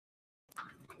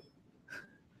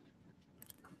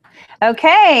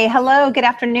Okay, hello, good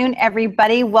afternoon,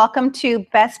 everybody. Welcome to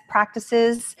Best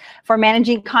Practices for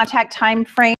Managing Contract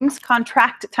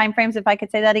Timeframes, if I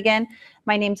could say that again.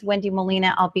 My name's Wendy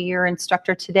Molina. I'll be your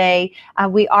instructor today.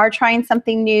 We are trying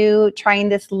something new, trying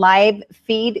this live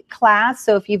feed class.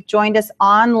 So if you've joined us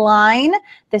online,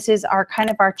 this is our kind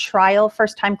of our trial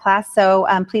first time class. So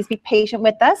please be patient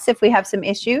with us if we have some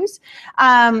issues.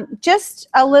 Just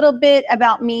a little bit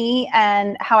about me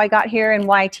and how I got here and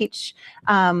why I teach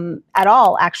at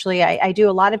all. Actually, I do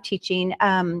a lot of teaching.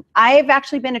 I've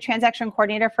actually been a transaction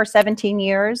coordinator for 17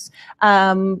 years.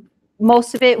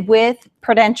 Most of it with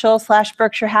Prudential /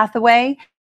 Berkshire Hathaway.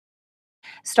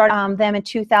 Started them in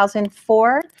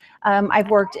 2004. I've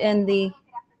worked in the...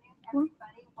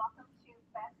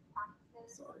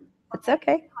 It's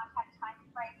okay.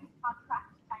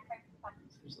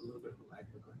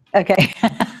 Okay,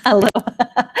 a little.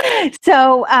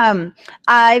 So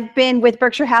I've been with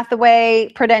Berkshire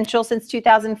Hathaway Prudential since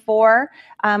 2004.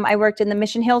 I worked in the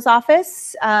Mission Hills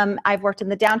office. I've worked in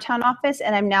the downtown office,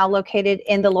 and I'm now located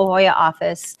in the La Jolla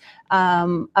office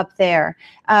up there.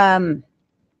 I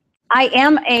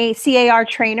am a CAR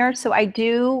trainer, so I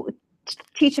do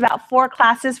teach about 4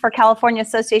 classes for California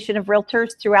Association of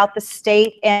Realtors throughout the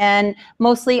state, and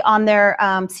mostly on their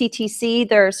CTC,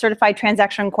 their Certified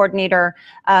Transaction Coordinator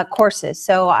courses.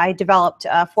 So I developed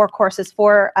 4 courses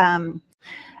for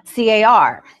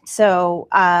CAR. So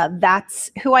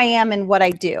that's who I am and what I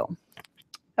do.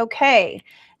 Okay,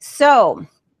 so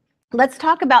let's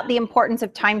talk about the importance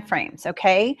of timeframes,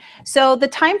 okay? So the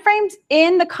timeframes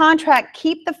in the contract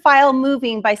keep the file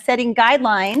moving by setting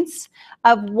guidelines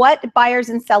of what buyers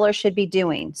and sellers should be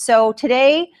doing. So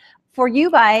today, for you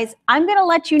guys, I'm gonna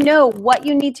let you know what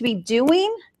you need to be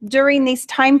doing during these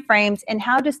timeframes and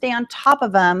how to stay on top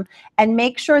of them and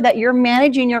make sure that you're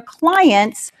managing your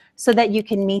clients so that you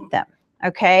can meet them.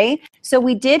 Okay, so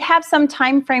we did have some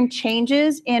time frame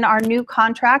changes in our new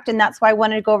contract, and that's why I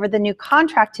wanted to go over the new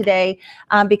contract today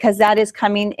because that is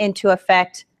coming into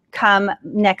effect come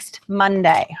next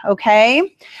Monday.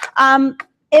 Okay,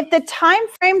 if the time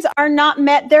frames are not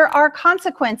met, there are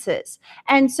consequences,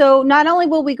 and so not only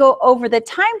will we go over the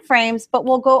time frames, but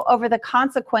we'll go over the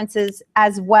consequences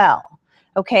as well.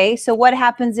 Okay, so what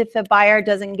happens if the buyer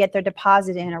doesn't get their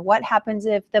deposit in, or what happens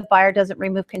if the buyer doesn't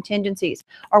remove contingencies,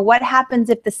 or what happens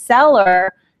if the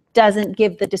seller doesn't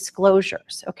give the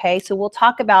disclosures? Okay, so we'll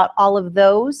talk about all of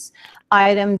those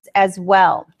items as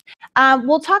well.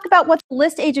 We'll talk about what the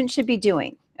list agent should be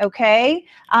doing. Okay,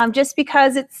 just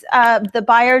because it's the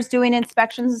buyer's doing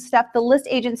inspections and stuff, the list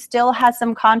agent still has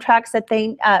some contracts that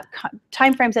they,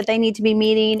 timeframes that they need to be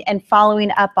meeting and following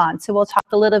up on. So we'll talk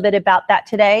a little bit about that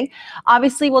today.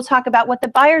 Obviously, we'll talk about what the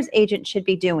buyer's agent should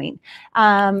be doing.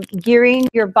 Gearing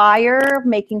your buyer,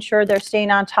 making sure they're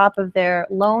staying on top of their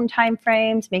loan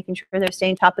timeframes, making sure they're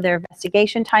staying on top of their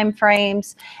investigation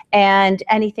timeframes, and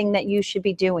anything that you should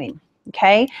be doing.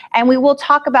 Okay, and we will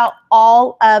talk about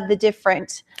all of the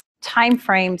different time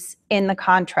frames in the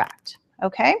contract.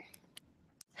 Okay,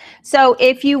 so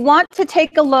if you want to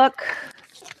take a look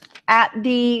at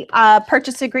the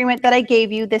purchase agreement that I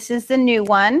gave you, this is the new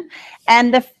one,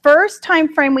 and the first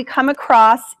time frame we come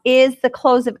across is the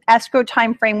close of escrow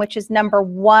time frame, which is number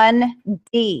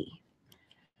 1D.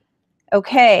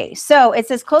 Okay, so it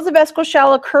says close of escrow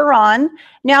shall occur on.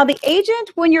 Now the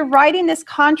agent, when you're writing this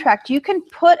contract, you can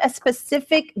put a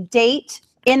specific date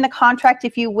in the contract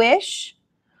if you wish,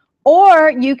 or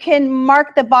you can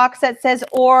mark the box that says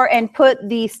or and put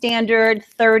the standard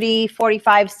 30,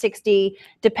 45, 60,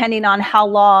 depending on how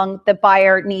long the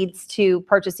buyer needs to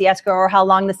purchase the escrow or how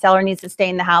long the seller needs to stay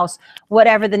in the house,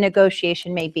 whatever the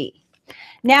negotiation may be.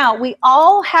 Now, we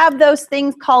all have those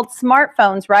things called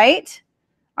smartphones, right?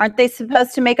 Aren't they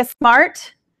supposed to make us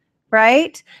smart,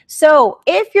 right? So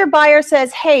if your buyer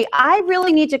says, hey, I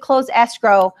really need to close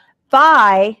escrow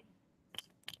by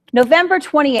November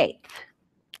 28th,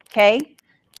 okay?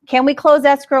 Can we close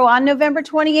escrow on November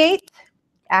 28th?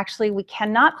 Actually, we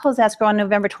cannot close escrow on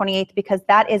November 28th because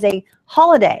that is a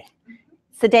holiday.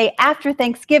 It's the day after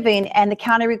Thanksgiving and the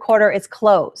county recorder is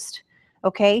closed,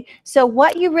 okay? So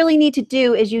what you really need to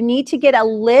do is you need to get a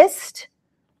list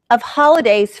of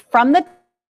holidays from the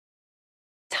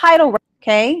title rep,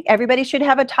 okay? Everybody should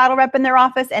have a title rep in their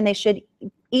office, and they should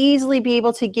easily be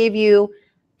able to give you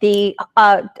the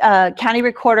county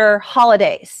recorder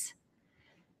holidays.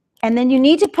 And then you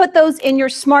need to put those in your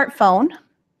smartphone,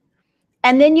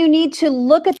 and then you need to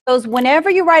look at those whenever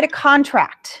you write a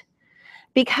contract,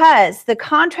 because the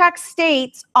contract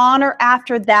states on or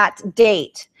after that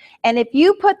date. And if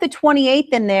you put the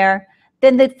 28th in there,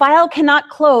 then the file cannot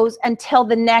close until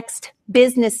the next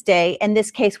business day, in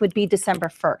this case would be December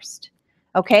 1st.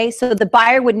 Okay, so the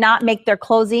buyer would not make their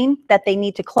closing that they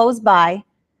need to close by,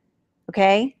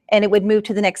 okay, and it would move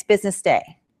to the next business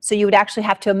day. So you would actually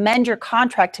have to amend your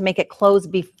contract to make it close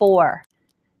before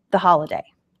the holiday.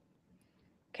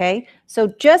 Okay, so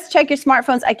just check your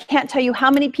smartphones. I can't tell you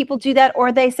how many people do that,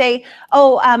 or they say,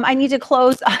 oh, I need to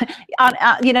close on,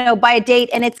 by a date,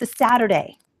 and it's a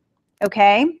Saturday.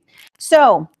 Okay,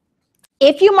 so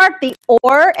if you mark the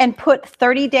or and put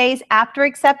 30 days after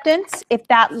acceptance, if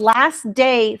that last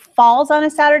day falls on a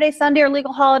Saturday, Sunday, or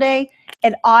legal holiday,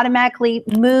 it automatically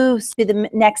moves to the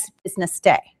next business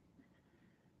day.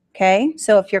 Okay,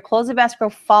 so if your close of escrow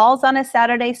falls on a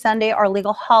Saturday, Sunday, or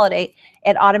legal holiday,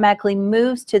 it automatically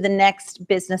moves to the next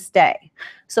business day.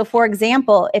 So for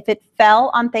example, if it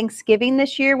fell on Thanksgiving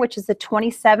this year, which is the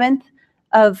 27th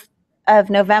of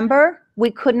November, we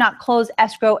could not close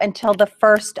escrow until the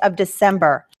 1st of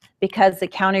December because the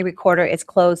county recorder is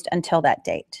closed until that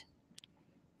date.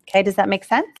 Okay, does that make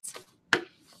sense?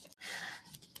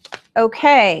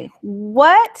 Okay,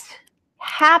 what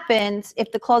happens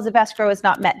if the close of escrow is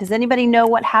not met? Does anybody know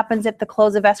what happens if the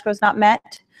close of escrow is not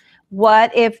met?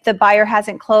 What if the buyer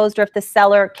hasn't closed or if the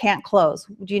seller can't close?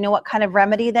 Do you know what kind of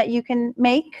remedy that you can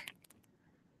make?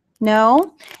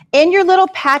 No? In your little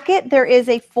packet, there is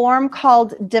a form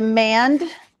called Demand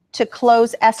to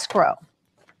Close Escrow.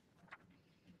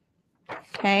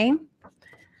 Okay?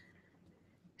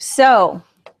 So,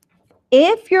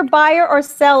 if your buyer or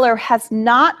seller has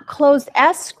not closed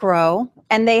escrow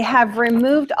and they have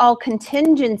removed all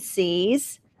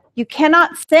contingencies, you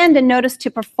cannot send a notice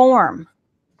to perform.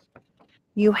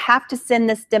 You have to send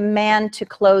this demand to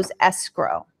close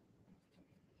escrow.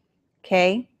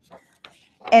 Okay?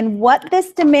 And what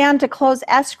this demand to close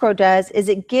escrow does is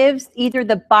it gives either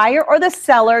the buyer or the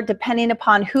seller, depending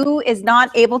upon who is not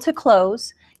able to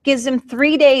close, gives them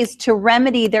 3 days to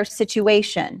remedy their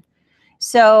situation.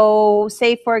 So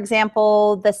say, for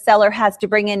example, the seller has to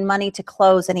bring in money to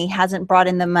close and he hasn't brought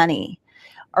in the money.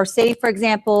 Or say, for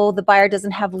example, the buyer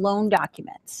doesn't have loan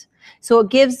documents. So it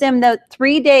gives them the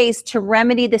 3 days to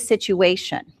remedy the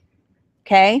situation.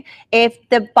 Okay? If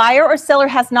the buyer or seller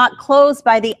has not closed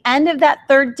by the end of that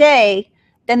 3rd day,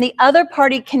 then the other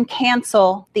party can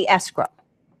cancel the escrow.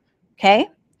 Okay?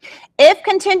 If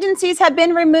contingencies have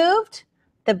been removed,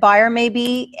 the buyer may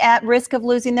be at risk of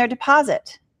losing their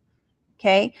deposit.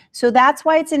 Okay, so that's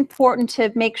why it's important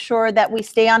to make sure that we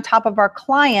stay on top of our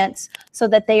clients so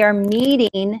that they are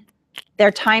meeting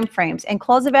their time frames. And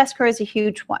close of escrow is a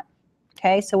huge one.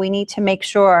 Okay, so we need to make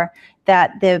sure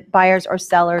that the buyers or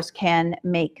sellers can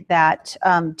make that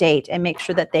date and make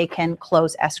sure that they can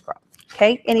close escrow.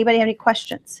 Okay, anybody have any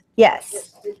questions?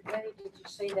 Yes. Wendy, did you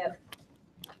say that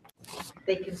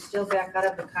they can still back out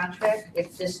of the contract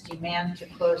if this demand to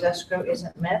close escrow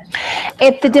isn't met?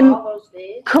 If the all those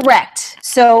days? Correct.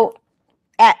 So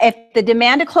if the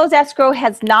demand to close escrow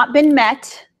has not been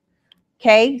met,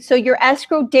 okay, so your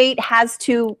escrow date has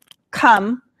to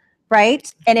come,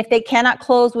 right? And if they cannot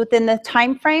close within the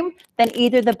time frame, then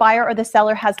either the buyer or the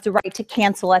seller has the right to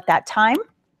cancel at that time,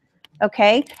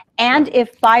 okay? And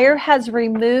if buyer has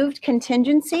removed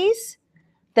contingencies,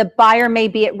 the buyer may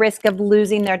be at risk of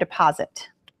losing their deposit.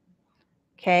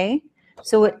 Okay,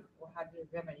 so Well, how do you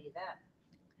remedy that?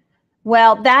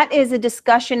 Well, that is a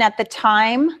discussion at the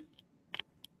time.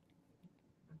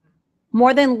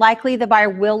 More than likely, the buyer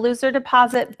will lose their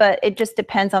deposit, but it just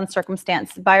depends on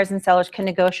circumstance. Buyers and sellers can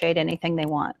negotiate anything they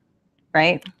want,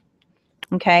 right?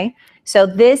 Okay, so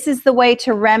this is the way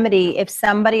to remedy if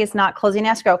somebody is not closing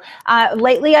escrow.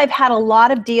 Lately, I've had a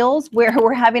lot of deals where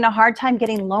we're having a hard time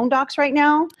getting loan docs right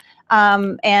now.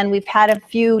 And we've had a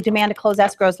few demand to close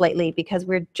escrows lately because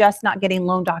we're just not getting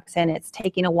loan docs in. It's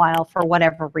taking a while for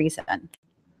whatever reason.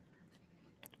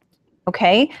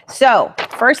 Okay, so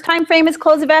first time frame is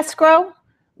close of escrow.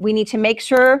 We need to make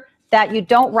sure that you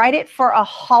don't write it for a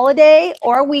holiday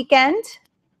or a weekend.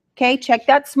 Okay, check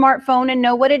that smartphone and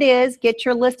know what it is. Get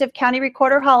your list of county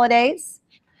recorder holidays.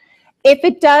 If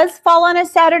it does fall on a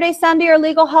Saturday, Sunday, or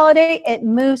legal holiday, it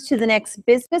moves to the next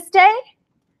business day.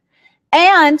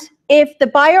 And if the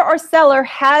buyer or seller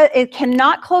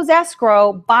cannot close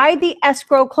escrow by the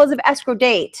close of escrow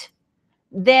date,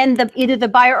 then either the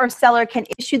buyer or seller can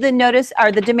issue the notice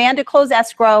or the demand to close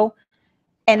escrow.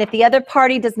 And if the other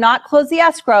party does not close the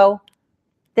escrow,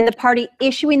 then the party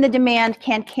issuing the demand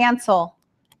can cancel,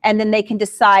 and then they can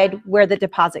decide where the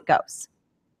deposit goes.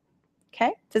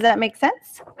 Okay, does that make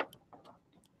sense?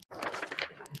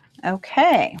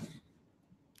 Okay.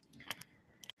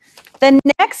 The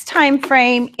next time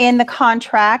frame in the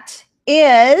contract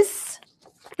is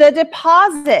the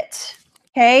deposit.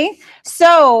 Okay,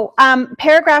 so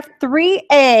paragraph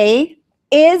 3A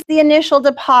is the initial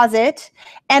deposit,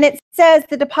 and it says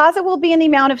the deposit will be in the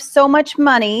amount of so much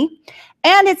money,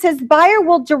 and it says buyer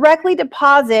will directly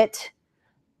deposit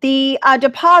the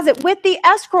deposit with the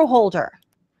escrow holder.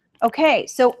 Okay,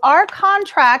 so our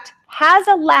contract has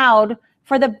allowed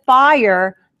for the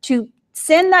buyer to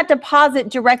send that deposit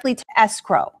directly to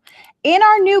escrow. In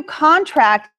our new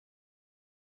contract,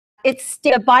 it's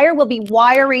the buyer will be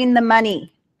wiring the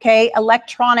money, okay,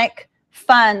 electronic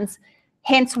funds,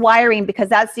 hence wiring, because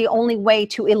that's the only way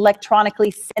to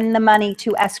electronically send the money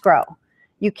to escrow.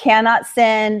 You cannot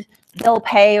send bill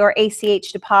pay or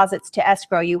ACH deposits to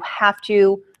escrow. You have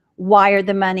to wire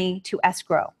the money to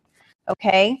escrow,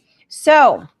 okay?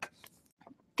 So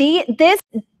this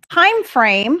time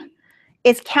frame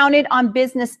is counted on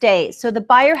business days. So the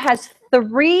buyer has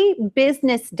 3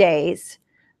 business days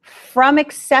from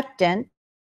acceptance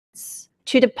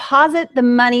to deposit the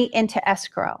money into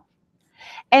escrow.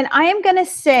 And I am going to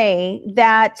say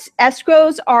that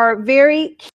escrows are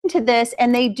very keen to this,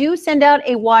 and they do send out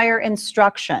a wire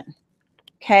instruction.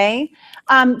 Okay,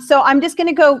 so I'm just going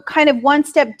to go kind of one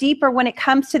step deeper when it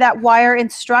comes to that wire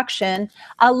instruction.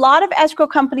 A lot of escrow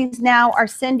companies now are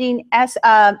sending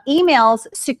emails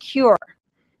secure.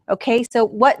 Okay, so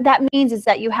what that means is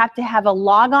that you have to have a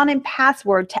logon and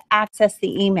password to access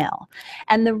the email.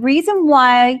 And the reason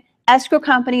why escrow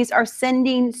companies are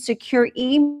sending secure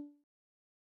emails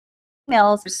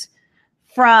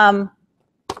from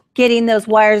getting those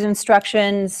wires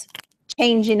instructions,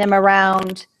 changing them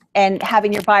around, and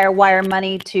having your buyer wire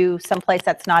money to someplace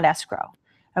that's not escrow.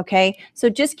 Okay, so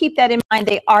just keep that in mind.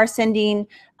 They are sending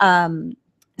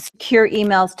secure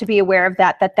emails, to be aware of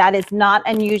that is not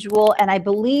unusual, and I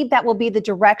believe that will be the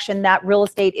direction that real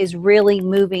estate is really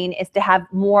moving, is to have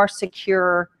more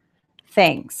secure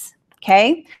things.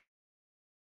 Okay,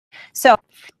 so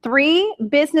 3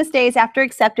 business days after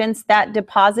acceptance, that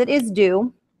deposit is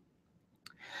due.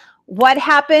 What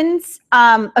happens?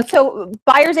 So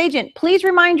buyer's agent, please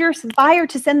remind your buyer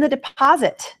to send the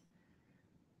deposit.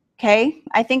 Okay,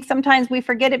 I think sometimes we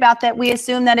forget about that. We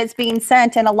assume that it's being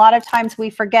sent, and a lot of times we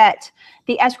forget.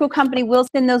 The escrow company will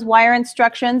send those wire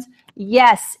instructions.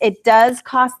 Yes, it does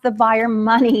cost the buyer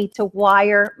money to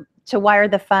wire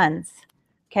the funds.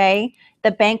 Okay,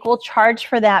 the bank will charge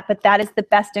for that, but that is the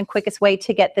best and quickest way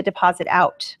to get the deposit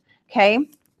out. Okay.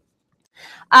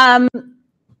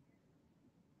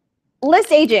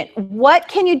 List agent, what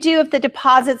can you do if the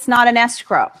deposit's not in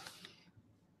escrow?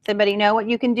 Does anybody know what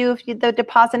you can do if the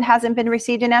deposit hasn't been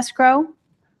received in escrow?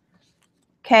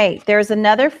 Okay, there's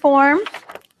another form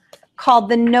called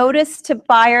the notice to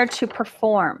buyer to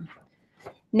perform.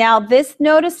 Now, this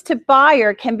notice to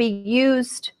buyer can be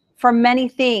used for many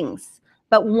things,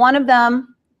 but one of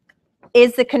them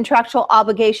is the contractual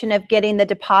obligation of getting the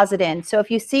deposit in. So if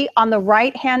you see on the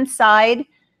right-hand side,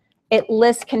 it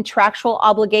lists contractual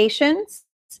obligations,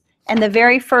 and the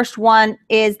very first one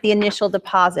is the initial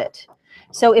deposit.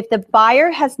 So if the buyer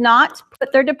has not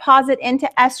put their deposit into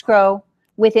escrow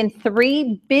within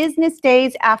 3 business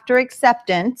days after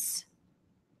acceptance,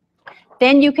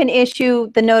 then you can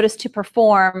issue the notice to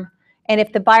perform. And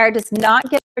if the buyer does not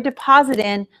get their deposit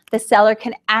in, the seller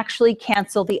can actually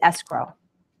cancel the escrow.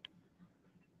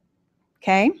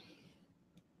 Okay?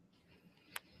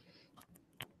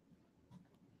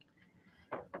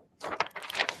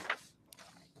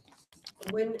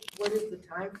 What is the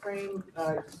time frame?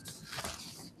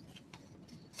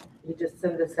 You just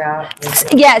send this out?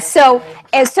 Yes, so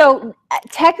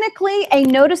technically a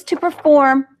notice to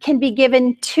perform can be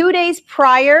given 2 days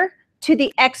prior to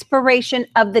the expiration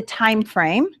of the time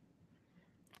frame,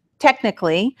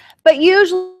 technically, but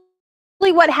usually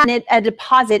what happens at a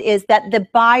deposit is that the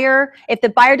buyer, if the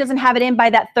buyer doesn't have it in by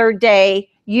that 3rd day,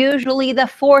 usually the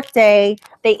 4th day,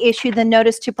 they issue the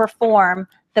notice to perform.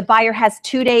 The buyer has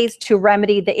 2 days to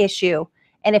remedy the issue,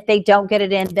 and if they don't get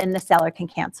it in, then the seller can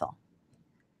cancel.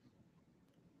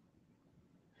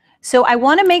 So I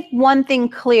want to make one thing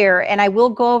clear, and I will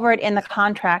go over it in the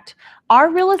contract. Our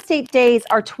real estate days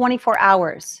are 24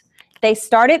 hours. They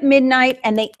start at midnight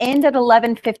and they end at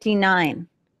 11:59.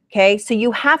 Okay, so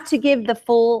you have to give the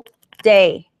full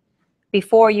day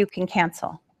before you can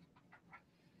cancel.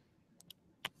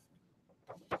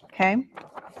 Okay.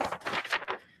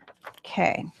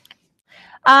 Okay.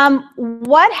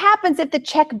 What happens if the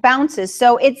check bounces?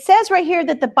 So it says right here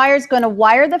that the buyer's going to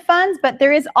wire the funds, but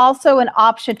there is also an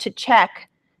option to check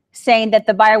saying that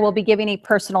the buyer will be giving a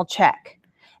personal check.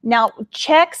 Now,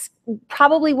 checks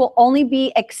probably will only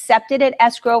be accepted at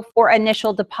escrow for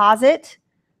initial deposit.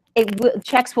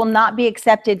 Checks will not be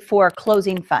accepted for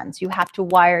closing funds. You have to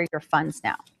wire your funds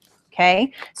now.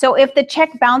 Okay, so if the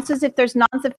check bounces, if there's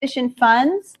non-sufficient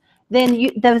funds, then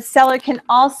the seller can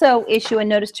also issue a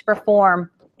notice to perform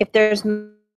if there's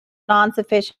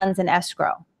non-sufficient funds in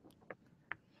escrow.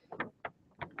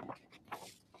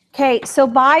 Okay, so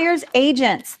buyers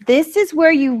agents, this is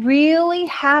where you really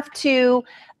have to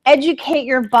educate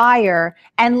your buyer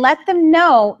and let them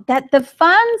know that the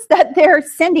funds that they're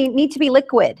sending need to be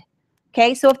liquid.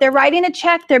 Okay, so if they're writing a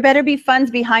check, there better be funds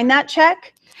behind that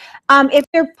check. If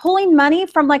they're pulling money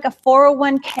from like a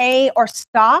 401k or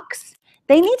stocks,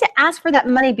 they need to ask for that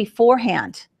money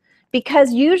beforehand,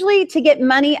 because usually to get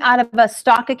money out of a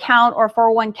stock account or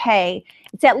 401k,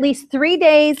 it's at least 3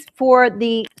 days for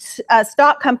the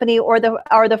stock company or the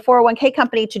 401k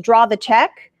company to draw the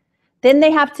check. Then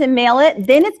they have to mail it.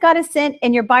 Then it's got to sit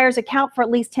in your buyer's account for at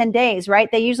least 10 days,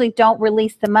 right? They usually don't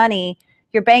release the money.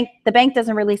 The bank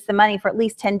doesn't release the money for at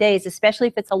least 10 days, especially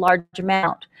if it's a large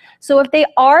amount. So if they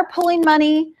are pulling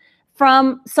money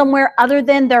from somewhere other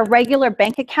than their regular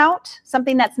bank account,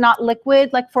 something that's not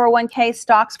liquid, like 401k,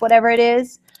 stocks, whatever it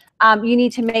is, you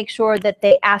need to make sure that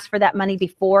they ask for that money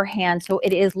beforehand so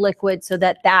it is liquid, so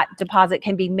that that deposit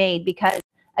can be made, because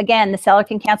again, the seller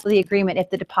can cancel the agreement if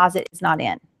the deposit is not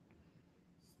in.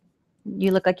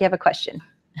 You look like you have a question.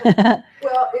 Well,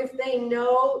 if they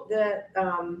know that,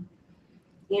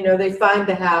 they find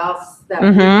the house that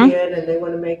Mhm. weekend and they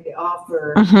want to make the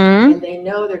offer, Mm-hmm. and they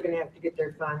know they're going to have to get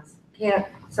their funds, can't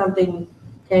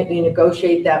you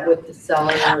negotiate that with the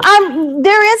seller?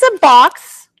 There is a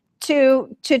box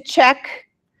to check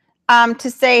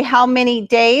to say how many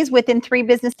days within 3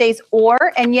 business days,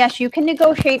 and yes, you can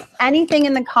negotiate anything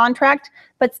in the contract,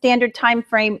 but standard time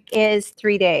frame is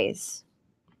 3 days.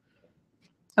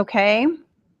 Okay.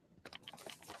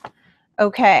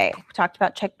 Okay. We talked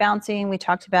about check bouncing. We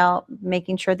talked about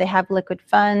making sure they have liquid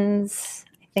funds.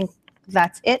 I think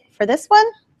that's it for this one.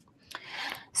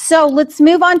 So let's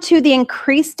move on to the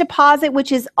increased deposit,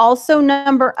 which is also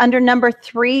under number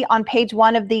 3 on page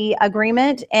 1 of the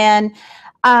agreement. And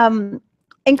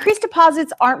increased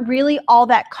deposits aren't really all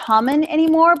that common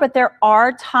anymore, but there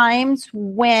are times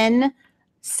when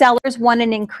sellers want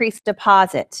an increased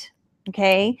deposit.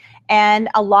 Okay. And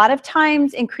a lot of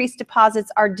times increased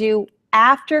deposits are due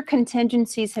after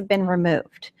contingencies have been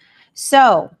removed.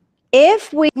 So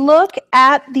if we look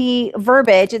at the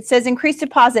verbiage, it says increased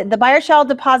deposit. The buyer shall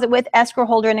deposit with escrow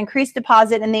holder an increased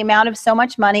deposit in the amount of so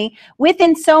much money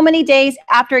within so many days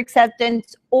after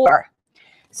acceptance, or.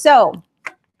 So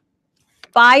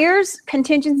buyers'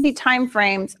 contingency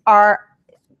timeframes are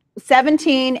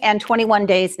 17 and 21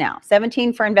 days now.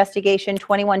 17 for investigation,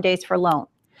 21 days for loan.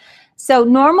 So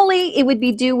normally it would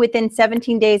be due within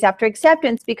 17 days after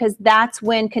acceptance, because that's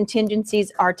when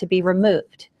contingencies are to be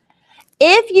removed.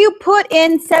 If you put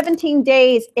in 17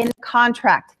 days in the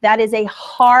contract, that is a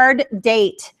hard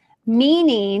date,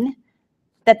 meaning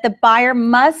that the buyer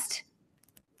must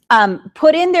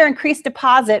put in their increased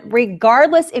deposit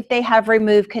regardless if they have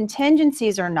removed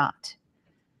contingencies or not.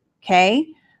 Okay?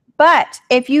 But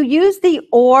if you use the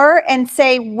or and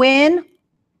say when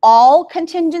all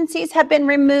contingencies have been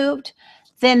removed,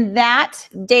 then that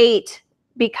date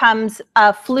becomes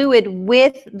fluid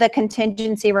with the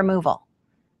contingency removal.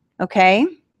 Okay?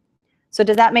 So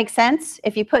does that make sense?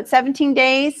 If you put 17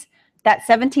 days, that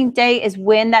 17th day is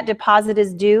when that deposit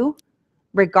is due,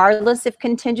 regardless if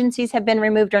contingencies have been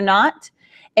removed or not.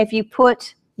 If you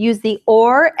use the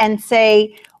or and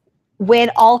say when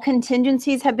all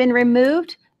contingencies have been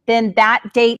removed, then that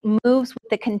date moves with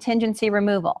the contingency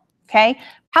removal. Okay?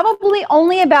 Probably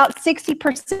only about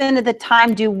 60% of the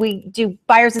time do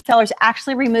buyers and sellers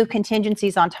actually remove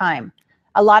contingencies on time.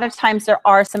 A lot of times there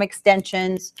are some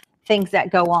extensions, things that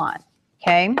go on.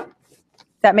 Okay? Does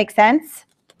that make sense?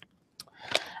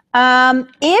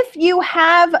 If you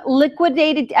have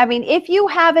if you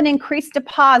have an increased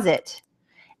deposit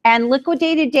and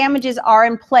liquidated damages are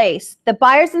in place, the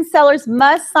buyers and sellers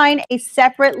must sign a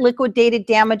separate liquidated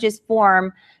damages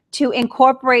form to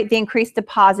incorporate the increased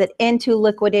deposit into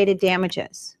liquidated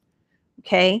damages.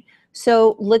 Okay?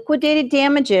 So liquidated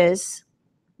damages,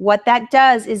 what that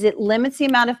does is it limits the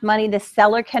amount of money the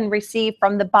seller can receive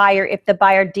from the buyer if the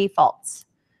buyer defaults.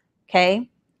 Okay?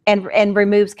 And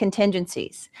removes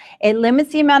contingencies. It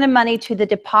limits the amount of money to the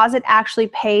deposit actually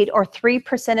paid, or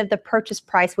 3% of the purchase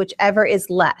price, whichever is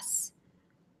less.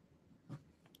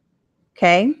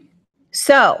 Okay?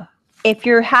 So if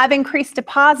you have increased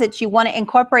deposits, you want to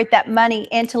incorporate that money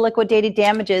into liquidated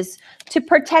damages to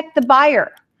protect the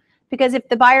buyer. Because if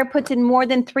the buyer puts in more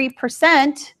than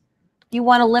 3%, you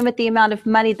want to limit the amount of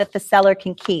money that the seller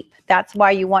can keep. That's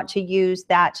why you want to use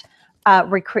that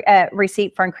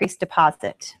receipt for increased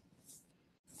deposit.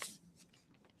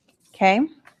 Okay.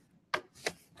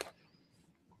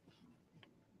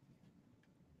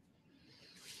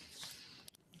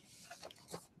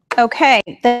 Okay,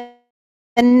 the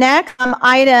next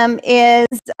item is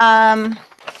on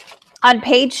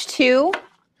page 2.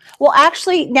 Well,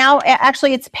 actually,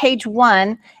 it's page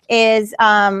 1 is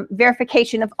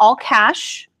verification of all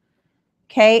cash.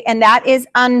 Okay, and that is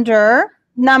under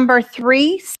number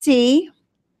 3C.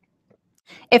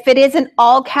 If it is an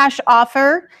all cash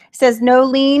offer, it says no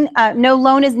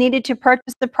loan is needed to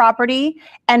purchase the property,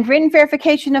 and written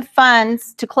verification of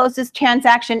funds to close this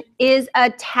transaction is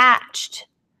attached.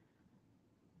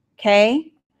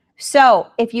 Okay, so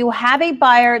if you have a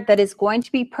buyer that is going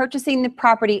to be purchasing the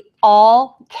property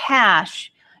all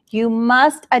cash, you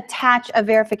must attach a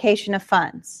verification of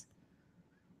funds.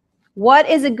 What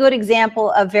is a good example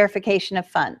of verification of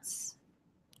funds?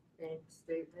 Bank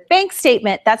statement. Bank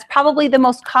statement. That's probably the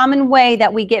most common way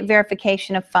that we get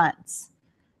verification of funds.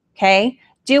 Okay,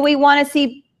 do we want to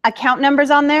see account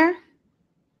numbers on there?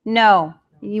 No,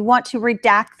 you want to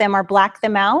redact them or black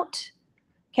them out.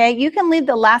 Okay, you can leave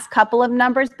the last couple of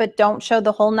numbers, but don't show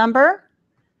the whole number.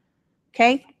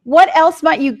 Okay, what else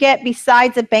might you get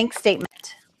besides a bank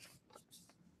statement?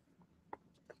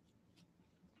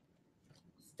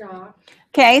 Stock.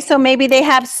 Okay, so maybe they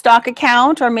have stock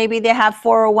account or maybe they have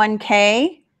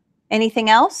 401k. Anything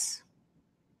else?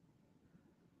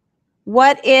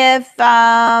 What if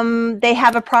they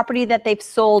have a property that they've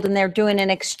sold and they're doing an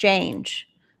exchange?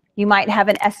 You might have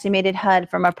an estimated HUD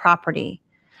from a property.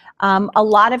 A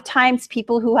lot of times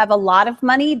people who have a lot of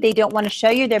money, they don't want to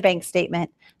show you their bank statement.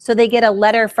 So they get a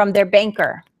letter from their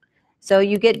banker. So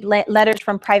you get letters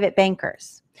from private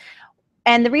bankers.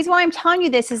 And the reason why I'm telling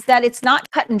you this is that it's not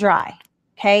cut and dry.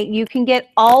 Okay, you can get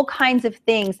all kinds of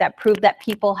things that prove that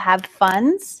people have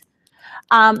funds.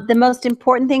 The most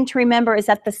important thing to remember is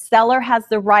that the seller has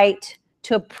the right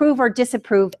to approve or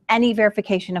disapprove any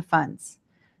verification of funds.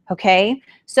 Okay,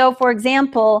 so for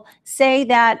example, say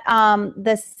that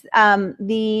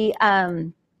the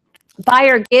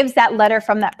buyer gives that letter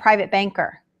from that private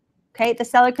banker. Okay, the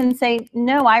seller can say,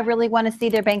 no, I really want to see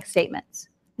their bank statements.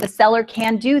 The seller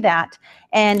can do that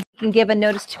and can give a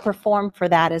notice to perform for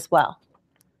that as well.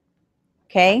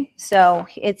 Okay, so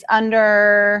it's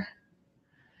under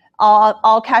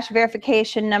all cash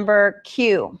verification number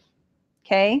Q.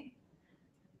 Okay,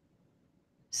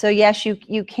 so yes,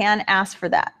 you can ask for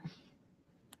that.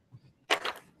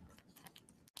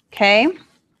 Okay,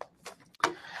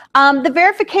 the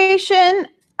verification,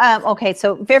 okay,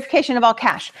 so verification of all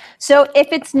cash. So if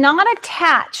it's not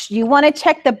attached, you want to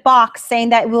check the box saying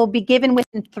that it will be given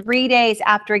within 3 days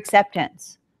after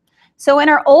acceptance. So in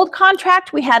our old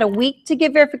contract, we had a week to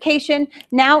give verification.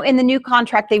 Now in the new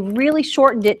contract, they really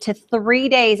shortened it to 3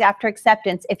 days after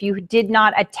acceptance if you did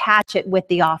not attach it with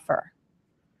the offer.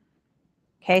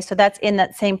 Okay, so that's in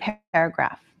that same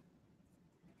paragraph.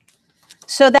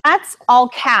 So that's all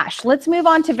cash. Let's move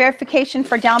on to verification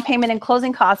for down payment and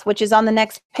closing costs, which is on the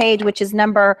next page, which is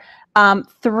number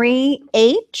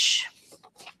 3H.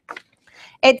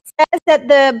 It says that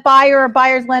the buyer or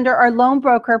buyer's lender or loan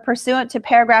broker pursuant to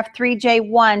paragraph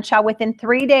 3J1 shall within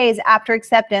 3 days after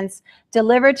acceptance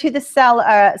deliver to the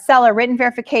seller written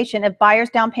verification of buyer's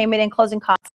down payment and closing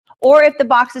costs, or if the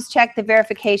box is checked, the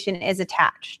verification is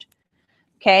attached.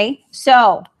 Okay,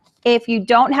 so if you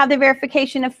don't have the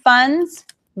verification of funds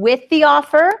with the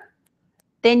offer,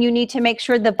 then you need to make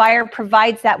sure the buyer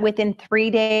provides that within 3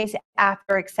 days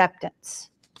after acceptance.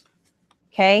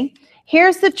 Okay,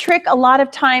 here's the trick. A lot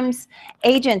of times,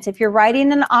 agents, if you're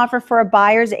writing an offer for a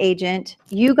buyer's agent,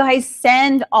 you guys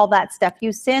send all that stuff.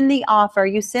 You send the offer,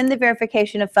 you send the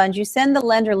verification of funds, you send the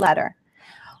lender letter.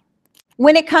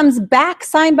 When it comes back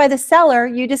signed by the seller,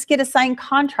 you just get a signed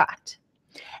contract.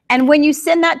 And when you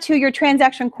send that to your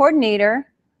transaction coordinator,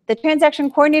 the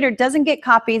transaction coordinator doesn't get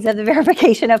copies of the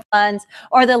verification of funds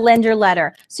or the lender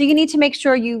letter. So you need to make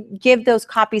sure you give those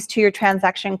copies to your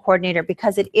transaction coordinator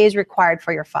because it is required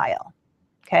for your file.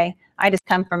 Okay, I just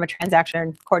come from a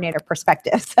transaction coordinator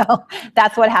perspective. So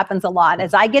that's what happens a lot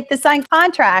is I get the signed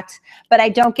contract, but I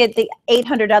don't get the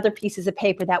 800 other pieces of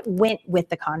paper that went with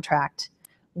the contract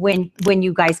when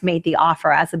you guys made the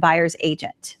offer as a buyer's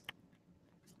agent.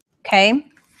 Okay.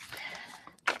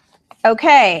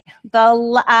 Okay,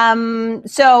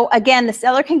 so again, the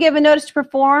seller can give a notice to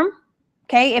perform,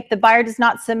 okay, if the buyer does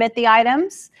not submit the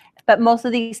items, but most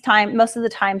of the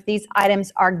time, these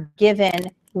items are given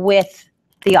with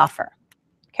the offer,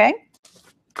 okay?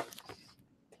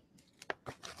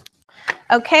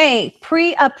 Okay,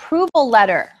 pre-approval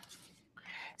letter.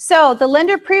 So the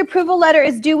lender pre-approval letter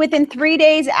is due within 3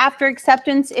 days after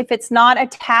acceptance if it's not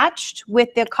attached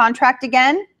with the contract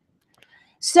again.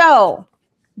 So,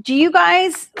 do you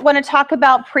guys want to talk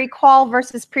about pre-qual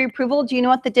versus pre-approval? Do you know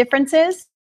what the difference is?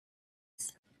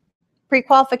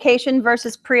 Pre-qualification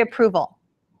versus pre-approval.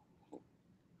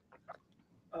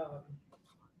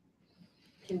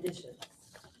 Conditions.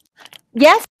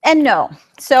 Yes and no.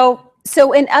 So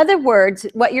in other words,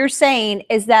 what you're saying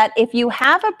is that if you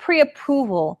have a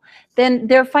pre-approval, then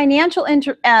their financial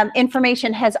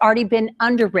information has already been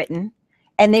underwritten,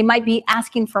 and they might be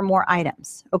asking for more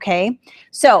items, okay?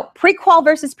 So pre-qual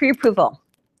versus pre-approval.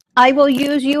 I will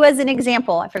use you as an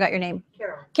example. I forgot your name.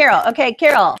 Carol. Carol. Okay,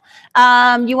 Carol.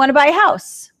 You want to buy a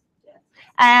house. Yes.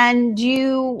 And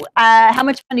you, how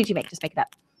much money do you make? Just make it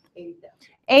up.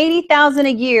 80,000 a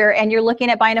year, and you're looking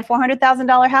at buying a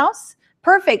 $400,000 house?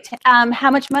 Perfect.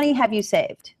 How much money have you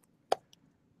saved?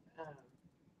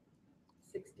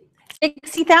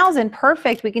 60,000.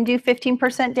 Perfect. We can do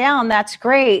 15% down. That's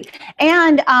great.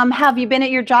 And have you been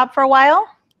at your job for a while?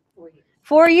 4 years.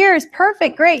 4 years.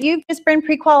 Perfect. Great. You've just been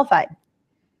pre-qualified.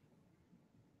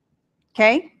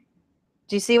 Okay.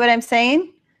 Do you see what I'm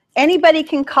saying? Anybody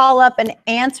can call up and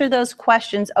answer those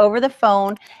questions over the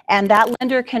phone, and that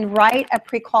lender can write a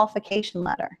pre-qualification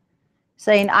letter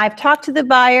saying, I've talked to the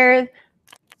buyer,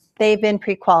 they've been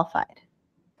pre-qualified.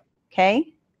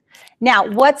 Okay. Now,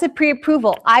 what's a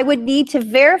pre-approval? I would need to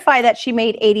verify that she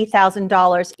made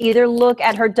 $80,000, either look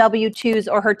at her W-2s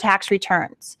or her tax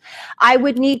returns. I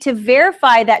would need to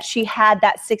verify that she had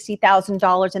that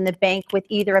 $60,000 in the bank with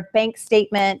either a bank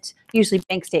statement, usually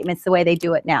bank statements the way they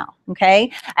do it now,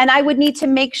 okay? And I would need to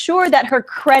make sure that her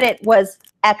credit was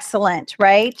excellent,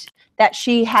 right? That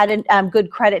she had a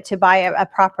good credit to buy a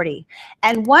property.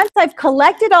 And once I've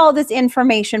collected all this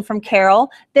information from Carol,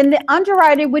 then the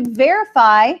underwriter would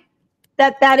verify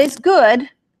that that is good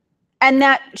and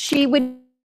that she would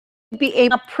be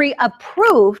able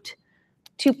pre-approved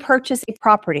to purchase a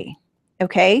property,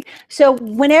 okay? So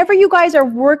whenever you guys are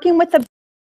working with a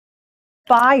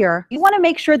buyer, you want to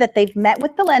make sure that they've met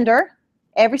with the lender.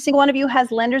 Every single one of you has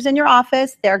lenders in your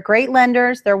office. They're great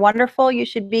lenders. They're wonderful. You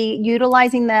should be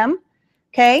utilizing them,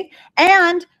 okay?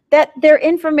 And that their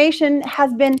information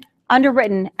has been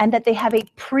underwritten and that they have a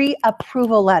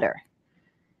pre-approval letter.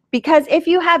 Because if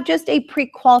you have just a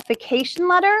pre-qualification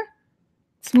letter,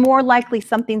 it's more likely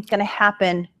something's going to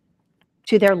happen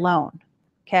to their loan,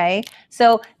 okay?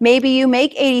 So maybe you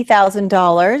make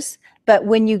 $80,000, but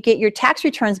when you get your tax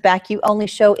returns back, you only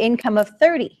show income of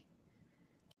 30,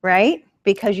 right?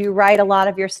 Because you write a lot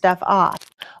of your stuff off.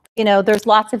 You know, there's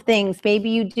lots of things. Maybe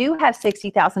you do have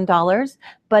 $60,000,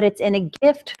 but it's in a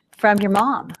gift from your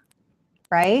mom,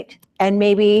 right? And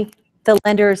maybe the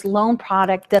lender's loan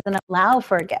product doesn't allow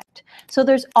for a gift. So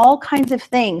there's all kinds of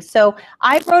things. So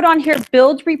I wrote on here,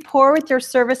 build rapport with your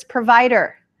service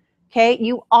provider. Okay,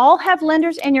 you all have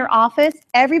lenders in your office.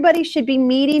 Everybody should be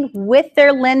meeting with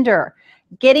their lender,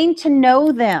 getting to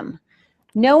know them,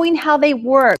 knowing how they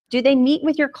work. Do they meet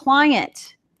with your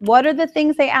client? What are the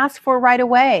things they ask for right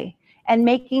away? And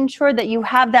making sure that you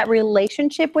have that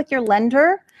relationship with your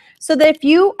lender, so that if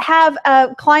you have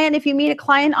a client, if you meet a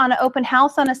client on an open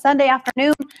house on a Sunday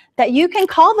afternoon, that you can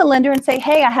call the lender and say,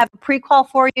 hey, I have a pre-qual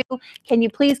for you. Can you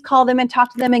please call them and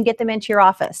talk to them and get them into your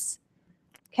office?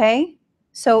 Okay,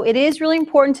 so it is really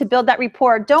important to build that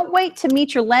rapport. Don't wait to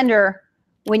meet your lender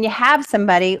when you have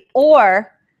somebody,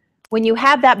 or when you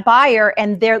have that buyer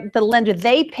and the lender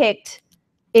they picked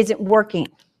isn't working.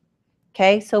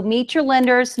 Okay, so meet your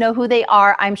lenders, know who they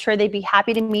are. I'm sure they'd be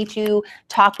happy to meet you,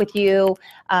 talk with you,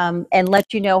 and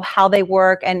let you know how they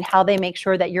work and how they make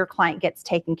sure that your client gets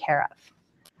taken care of.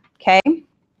 Okay,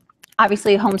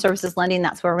 obviously home services lending,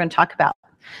 that's what we're going to talk about.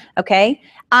 Okay,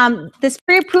 this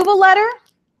pre-approval letter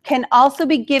can also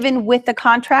be given with the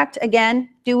contract. Again,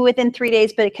 do within 3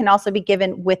 days, but it can also be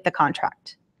given with the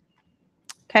contract.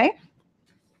 Okay.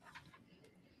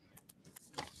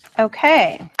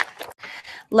 Okay.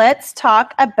 Let's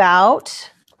talk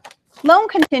about loan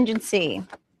contingency.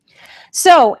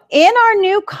 So in our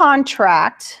new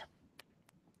contract,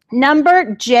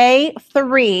 number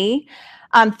J3,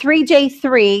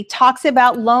 3J3 talks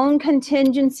about loan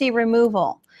contingency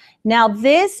removal. Now,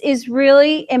 this is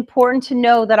really important to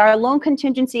know that our loan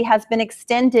contingency has been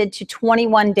extended to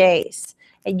 21 days.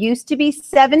 It used to be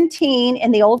 17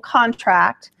 in the old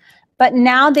contract, but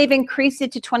now they've increased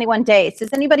it to 21 days.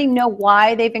 Does anybody know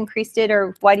why they've increased it,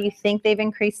 or why do you think they've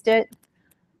increased it?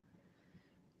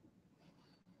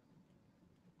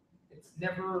 It's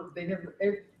never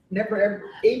ever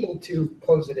able to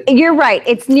close it. You're right.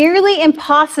 It's nearly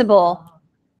impossible,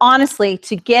 honestly,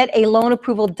 to get a loan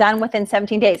approval done within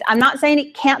 17 days. I'm not saying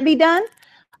it can't be done.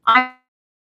 I'm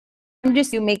just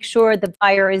to make sure the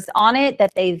buyer is on it,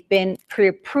 that they've been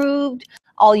pre-approved.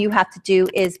 All you have to do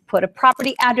is put a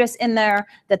property address in there,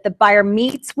 that the buyer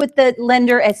meets with the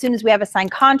lender as soon as we have a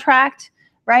signed contract.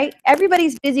 right?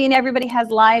 Everybody's busy and everybody has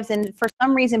lives, and for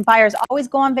some reason, buyers always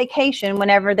go on vacation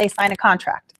whenever they sign a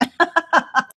contract.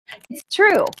 It's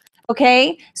true,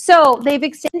 okay? So they've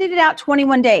extended it out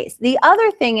 21 days. The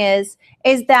other thing is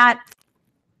that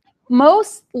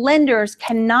most lenders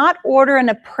cannot order an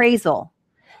appraisal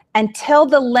until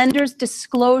the lender's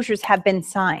disclosures have been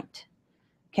signed.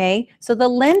 Okay, so the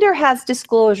lender has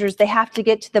disclosures they have to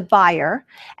get to the buyer,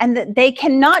 and that they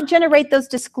cannot generate those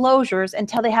disclosures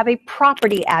until they have a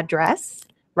property address,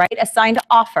 right, a signed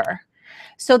offer.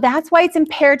 So that's why it's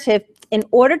imperative, in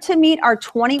order to meet our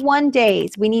 21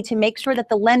 days, we need to make sure that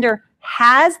the lender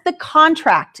has the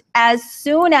contract as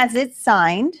soon as it's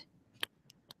signed.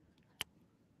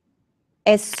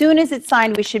 As soon as it's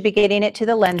signed, we should be getting it to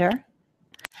the lender.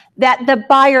 That the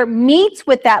buyer meets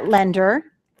with that lender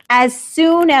as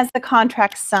soon as the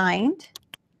contract's signed,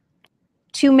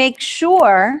 to make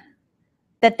sure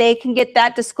that they can get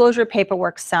that disclosure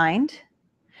paperwork signed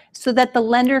so that the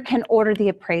lender can order the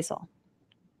appraisal.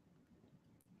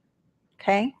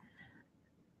 Okay?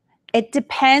 It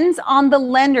depends on the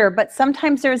lender, but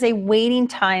sometimes there's a waiting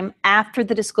time after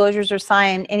the disclosures are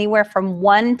signed, anywhere from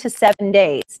 1 to 7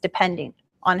 days, depending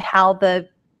on how the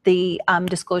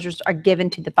disclosures are given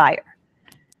to the buyer.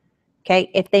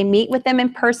 Okay, if they meet with them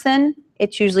in person,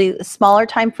 it's usually a smaller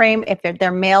time frame. If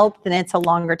they're mailed, then it's a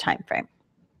longer time frame.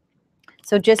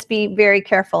 So just be very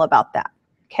careful about that.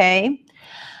 Okay.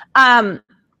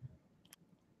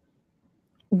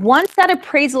 Once that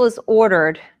appraisal is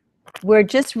ordered, we're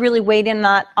just really waiting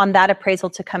on that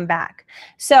appraisal to come back.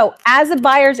 So as a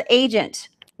buyer's agent,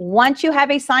 once you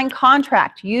have a signed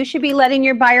contract, you should be letting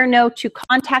your buyer know to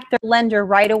contact their lender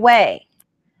right away.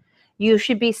 You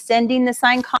should be sending the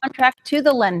signed contract to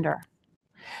the lender.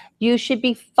 You should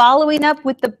be following up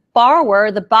with the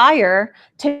borrower, the buyer,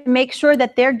 to make sure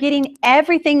that they're getting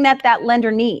everything that that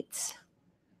lender needs.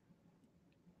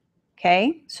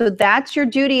 Okay, so that's your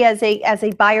duty as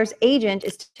a buyer's agent,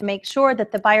 is to make sure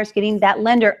that the buyer's getting that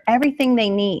lender everything they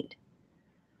need.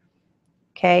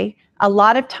 Okay, a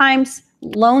lot of times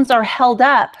loans are held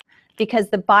up because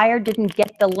the buyer didn't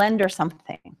get the lender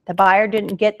something. The buyer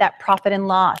didn't get that profit and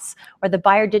loss, or the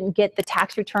buyer didn't get the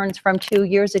tax returns from 2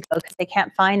 years ago because they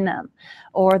can't find them,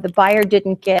 or the buyer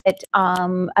didn't get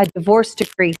a divorce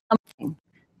decree, something.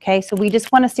 Okay, so we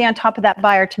just want to stay on top of that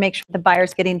buyer to make sure the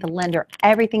buyer's getting the lender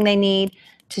everything they need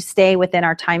to stay within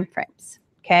our time frames.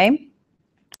 Okay,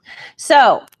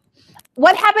 so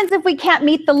what happens if we can't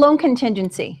meet the loan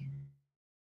contingency?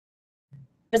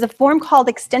 There's a form called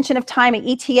Extension of Time, an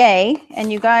ETA,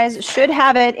 and you guys should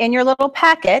have it in your little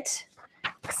packet.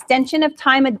 Extension of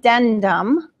Time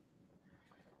Addendum.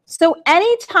 So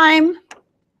anytime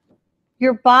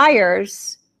your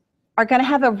buyers are going to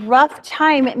have a rough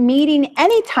time meeting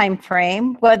any time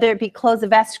frame, whether it be close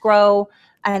of escrow,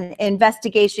 an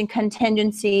investigation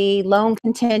contingency, loan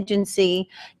contingency,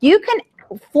 you can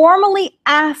formally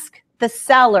ask the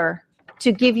seller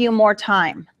to give you more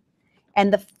time.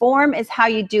 And the form is how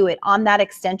you do it on that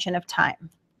extension of time.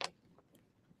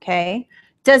 Okay.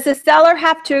 Does the seller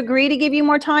have to agree to give you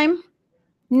more time?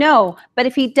 No. But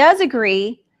if he does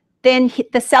agree, then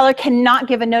the seller cannot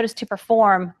give a notice to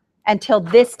perform until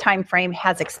this time frame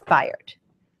has expired.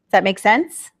 Does that make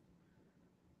sense?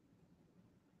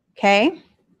 Okay.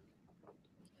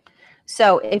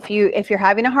 So if you're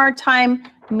having a hard time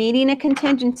meeting a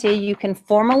contingency, you can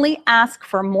formally ask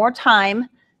for more time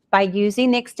by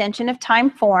using the extension of time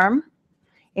form.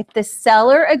 If the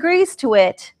seller agrees to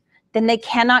it, then they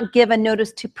cannot give a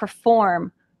notice to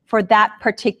perform for that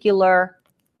particular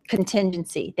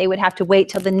contingency. They would have to wait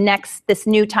till this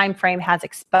new time frame has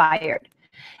expired.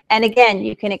 And again,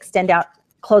 you can extend out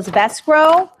close of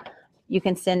escrow, you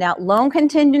can send out loan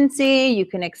contingency, you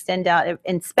can extend out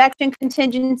inspection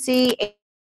contingency,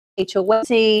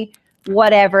 HOA,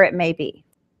 whatever it may be.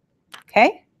 Okay,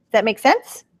 does that make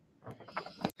sense?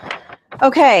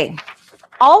 Okay,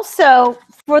 also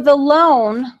for the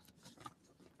loan,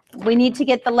 we need to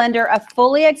get the lender a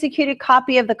fully executed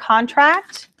copy of the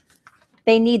contract.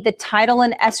 They need the title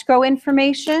and escrow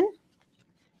information.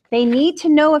 They need to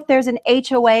know if there's an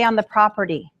HOA on the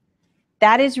property.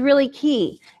 That is really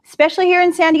key, especially here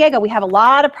in San Diego. We have a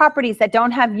lot of properties that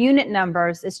don't have unit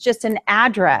numbers. It's just an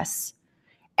address.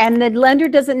 And the lender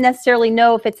doesn't necessarily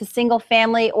know if it's a single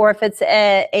family or if it's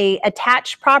a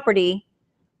attached property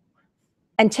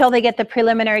until they get the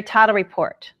preliminary title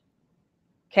report.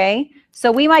 Okay,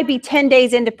 so we might be 10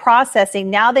 days into processing.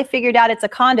 Now they figured out it's a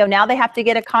condo. Now they have to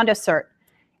get a condo cert.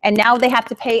 And now they have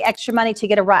to pay extra money to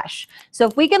get a rush. So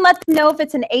if we can let them know if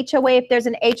it's an HOA, if there's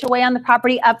an HOA on the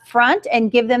property up front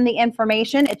and give them the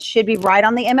information, it should be right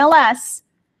on the MLS.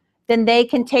 then they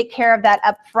can take care of that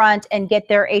up front and get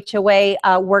their HOA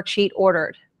worksheet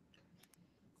ordered.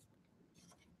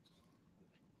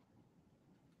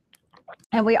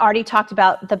 And we already talked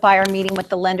about the buyer meeting with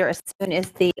the lender as soon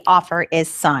as the offer is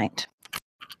signed.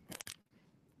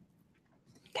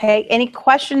 Okay, any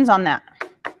questions on that?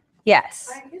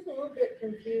 Yes. I get a little bit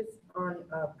confused on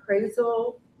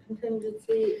appraisal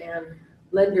contingency and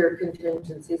lender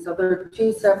contingency, so they're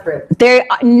two separate. They're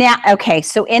now, okay,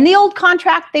 so in the old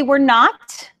contract, they were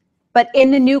not, but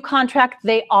in the new contract,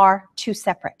 they are two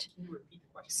separate.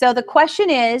 So the question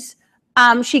is,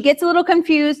 she gets a little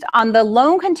confused on the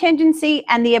loan contingency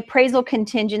and the appraisal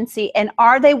contingency, and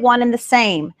are they one and the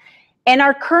same? In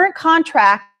our current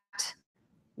contract,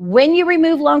 when you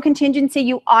remove loan contingency,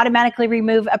 you automatically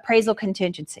remove appraisal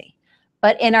contingency.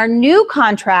 But in our new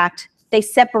contract, they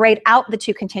separate out the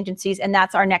two contingencies, and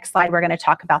that's our next slide. We're going to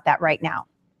talk about that right now.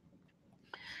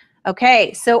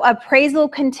 Okay, so appraisal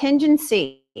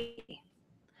contingency.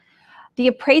 The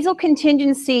appraisal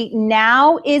contingency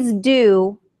now is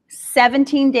due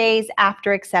 17 days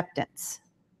after acceptance.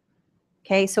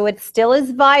 Okay, so it still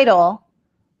is vital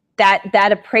that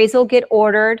that appraisal get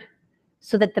ordered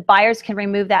so that the buyers can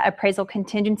remove that appraisal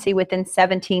contingency within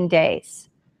 17 days.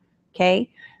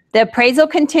 Okay, the appraisal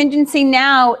contingency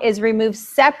now is removed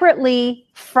separately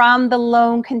from the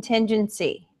loan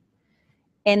contingency.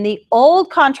 In the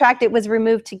old contract, it was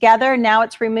removed together. Now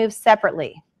it's removed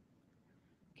separately.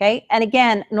 Okay, and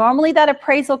again, normally that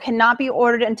appraisal cannot be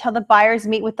ordered until the buyers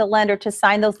meet with the lender to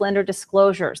sign those lender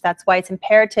disclosures. That's why it's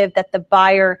imperative that the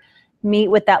buyer meet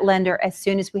with that lender as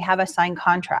soon as we have a signed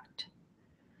contract.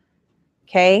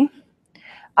 Okay,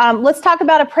 let's talk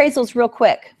about appraisals real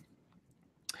quick.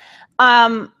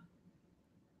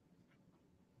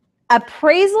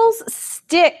 Appraisals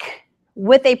stick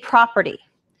with a property,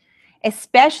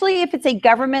 especially if it's a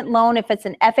government loan, if it's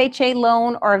an FHA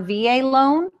loan or a VA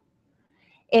loan.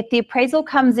 If the appraisal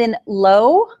comes in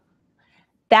low,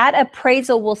 that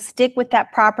appraisal will stick with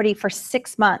that property for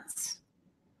 6 months.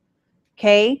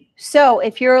 Okay, so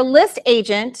if you're a list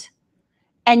agent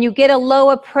and you get a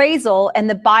low appraisal and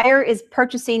the buyer is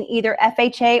purchasing either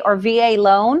FHA or VA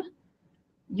loan,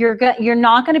 you're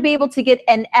not going to be able to get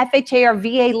an FHA or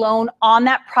VA loan on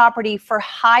that property for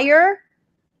higher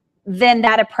than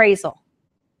that appraisal.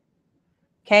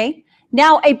 Okay.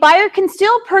 Now, a buyer can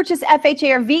still purchase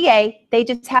FHA or VA. They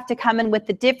just have to come in with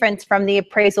the difference from the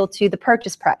appraisal to the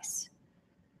purchase price.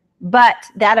 But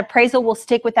that appraisal will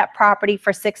stick with that property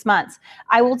for 6 months.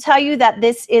 I will tell you that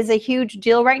this is a huge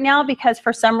deal right now because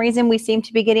for some reason we seem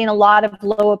to be getting a lot of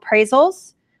low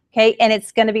appraisals. Okay, and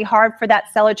it's going to be hard for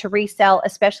that seller to resell,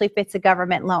 especially if it's a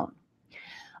government loan.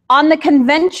 On the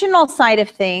conventional side of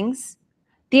things,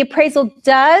 the appraisal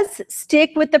does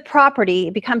stick with the property.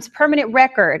 It becomes permanent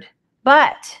record,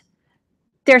 but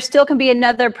there still can be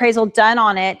another appraisal done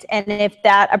on it. And if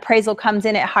that appraisal comes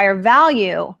in at higher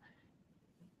value,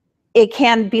 it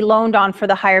can be loaned on for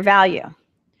the higher value.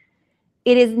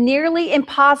 It is nearly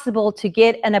impossible to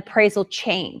get an appraisal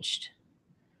changed,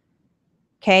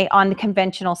 okay, on the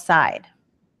conventional side.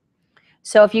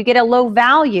 So if you get a low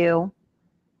value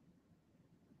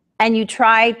and you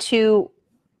try to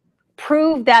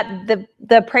prove that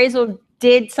the appraisal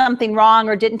did something wrong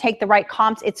or didn't take the right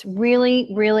comps, it's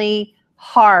really, really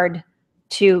hard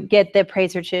to get the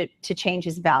appraiser to change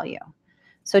his value.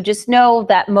 So just know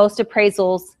that most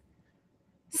appraisals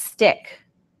stick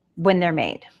when they're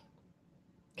made,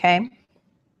 okay?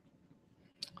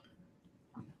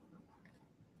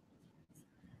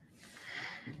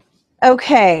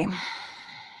 Okay,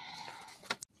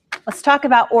 let's talk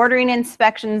about ordering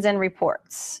inspections and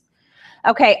reports.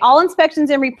 Okay, all inspections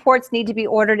and reports need to be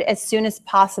ordered as soon as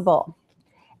possible.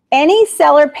 Any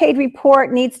seller paid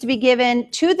report needs to be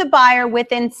given to the buyer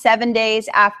within 7 days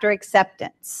after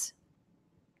acceptance.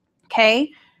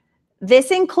 Okay,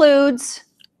 this includes,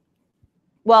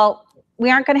 well, we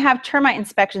aren't going to have termite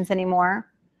inspections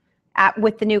anymore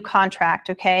with the new contract,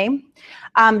 okay?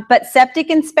 But septic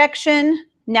inspection,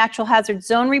 natural hazard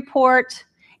zone report,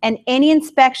 and any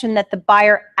inspection that the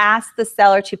buyer asks the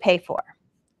seller to pay for.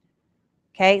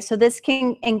 Okay, so this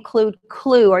can include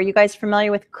CLUE. Are you guys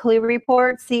familiar with CLUE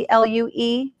report,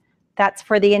 C-L-U-E? That's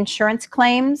for the insurance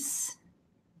claims.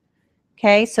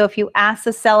 Okay, so if you ask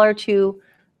the seller to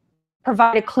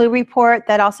provide a CLUE report,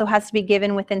 that also has to be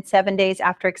given within 7 days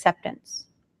after acceptance.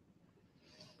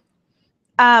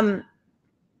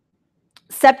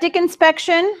 Septic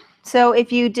inspection. So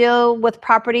if you deal with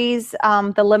properties,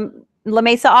 La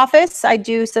Mesa office. I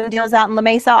do some deals out in La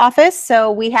Mesa office.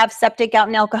 So we have septic out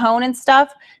in El Cajon and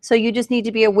stuff. So you just need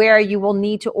to be aware you will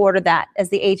need to order that. As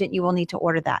the agent, you will need to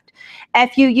order that.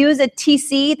 If you use a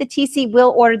TC, the TC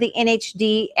will order the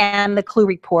NHD and the clue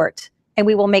report, and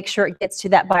we will make sure it gets to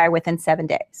that buyer within 7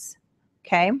 days.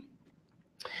 Okay.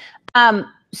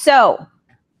 So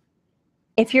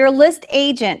if you're a list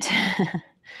agent,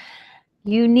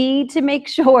 you need to make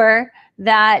sure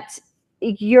that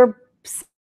your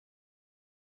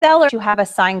seller to have a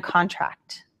signed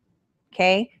contract.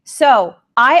 Okay, so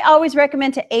I always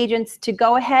recommend to agents to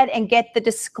go ahead and get the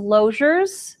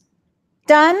disclosures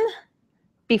done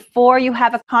before you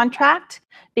have a contract,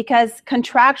 because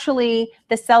contractually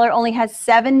the seller only has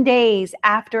 7 days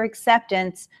after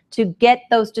acceptance to get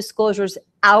those disclosures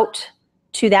out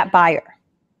to that buyer.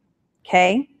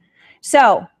 Okay,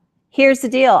 so here's the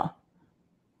deal.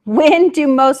 When do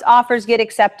most offers get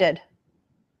accepted?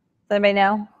 Does anybody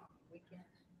know?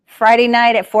 Friday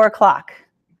night at 4 o'clock.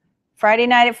 Friday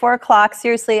night at 4 o'clock.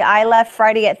 Seriously, I left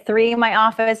Friday at 3 in my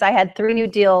office. I had 3 new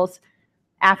deals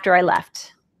after I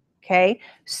left. Okay,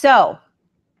 so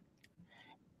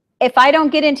if I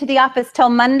don't get into the office till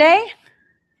Monday,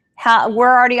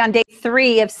 we're already on day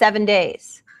 3 of 7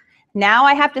 days. Now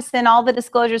I have to send all the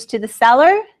disclosures to the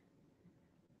seller.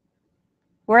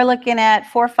 We're looking at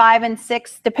 4, 5, and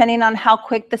 6, depending on how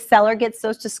quick the seller gets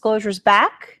those disclosures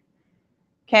back.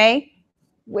 Okay.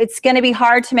 It's going to be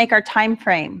hard to make our time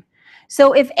frame.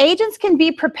 So if agents can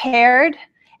be prepared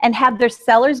and have their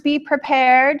sellers be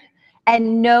prepared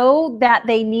and know that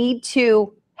they need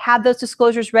to have those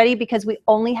disclosures ready because we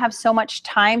only have so much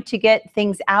time to get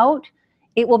things out,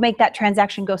 it will make that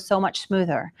transaction go so much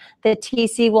smoother. The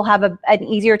TC will have an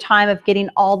easier time of getting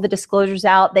all the disclosures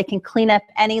out. They can clean up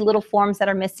any little forms that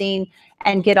are missing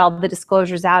and get all the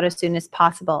disclosures out as soon as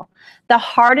possible. The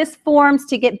hardest forms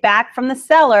to get back from the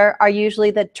seller are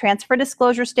usually the transfer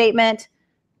disclosure statement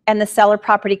and the seller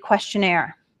property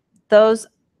questionnaire. Those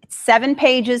 7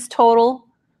 pages total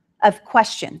of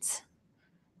questions.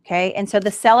 Okay, and so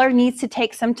the seller needs to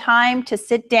take some time to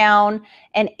sit down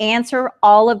and answer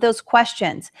all of those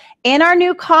questions. In our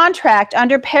new contract,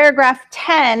 under paragraph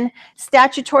 10,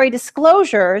 statutory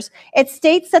disclosures, it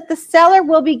states that the seller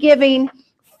will be giving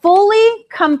fully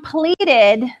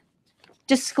completed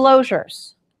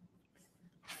disclosures.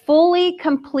 Fully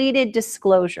completed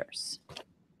disclosures.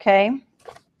 Okay?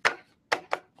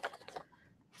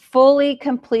 Fully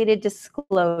completed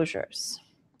disclosures.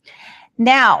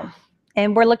 Now,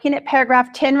 and we're looking at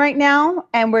paragraph 10 right now,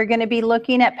 and we're going to be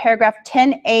looking at paragraph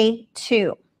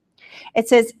 10A2. It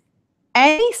says,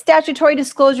 any statutory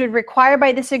disclosure required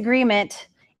by this agreement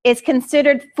is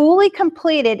considered fully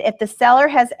completed if the seller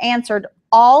has answered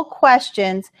all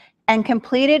questions and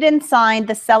completed and signed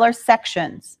the seller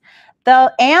sections.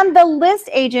 The list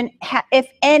agent, if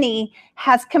any,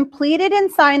 has completed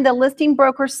and signed the listing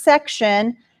broker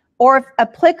section, or if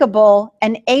applicable,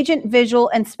 an agent visual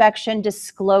inspection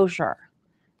disclosure.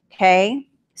 Okay,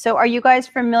 so are you guys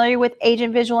familiar with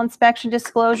agent visual inspection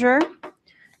disclosure?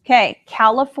 Okay,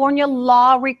 California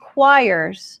law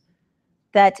requires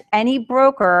that any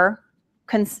broker,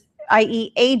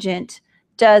 i.e. agent,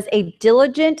 does a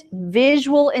diligent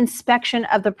visual inspection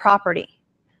of the property.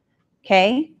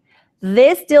 Okay,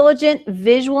 this diligent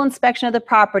visual inspection of the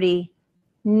property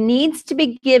needs to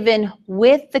be given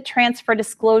with the transfer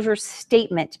disclosure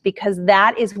statement, because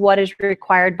that is what is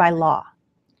required by law.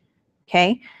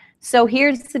 Okay, so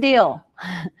here's the deal.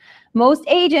 Most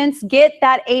agents get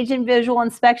that agent visual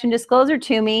inspection disclosure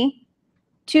to me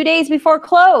 2 days before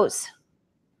close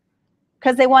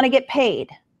because they want to get paid.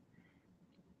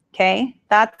 Okay,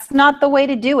 that's not the way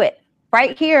to do it.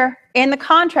 Right here in the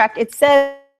contract, it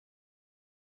says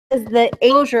the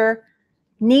disclosure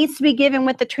needs to be given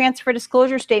with the transfer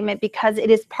disclosure statement because it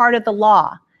is part of the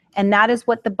law, and that is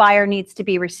what the buyer needs to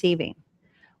be receiving.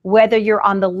 Whether you're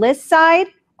on the list side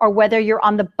or whether you're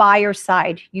on the buyer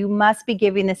side, you must be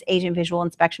giving this agent visual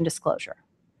inspection disclosure.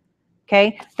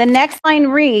 Okay, the next line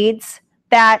reads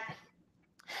that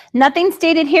nothing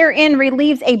stated herein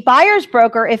relieves a buyer's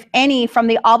broker, if any, from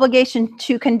the obligation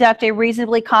to conduct a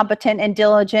reasonably competent and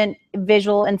diligent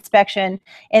visual inspection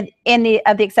of the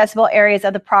accessible areas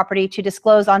of the property to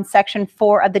disclose on section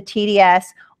 4 of the TDS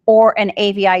or an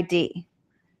AVID.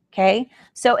 Okay,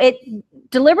 so it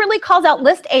deliberately calls out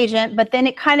list agent, but then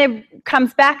it kind of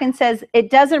comes back and says it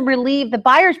doesn't relieve the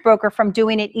buyer's broker from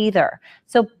doing it either.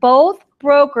 So both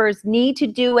brokers need to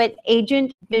do an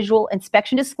agent visual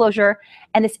inspection disclosure,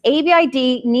 and this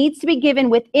AVID needs to be given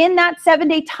within that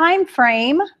 7-day time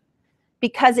frame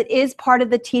because it is part of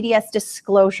the TDS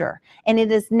disclosure, and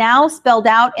it is now spelled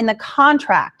out in the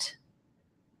contract.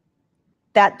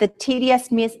 that the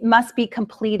TDS must be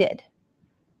completed.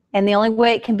 And the only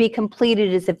way it can be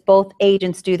completed is if both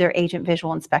agents do their agent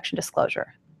visual inspection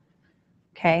disclosure.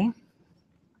 Okay.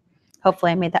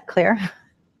 Hopefully I made that clear.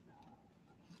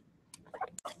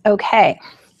 Okay.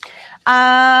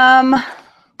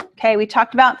 Okay, we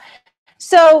talked about,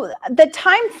 so the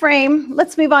time frame,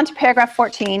 let's move on to paragraph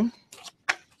 14.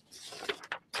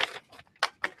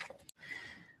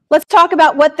 Let's talk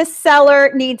about what the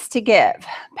seller needs to give.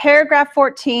 Paragraph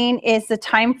 14 is the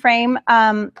time frame.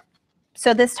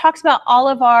 So this talks about all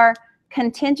of our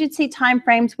contingency time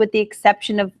frames with the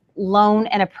exception of loan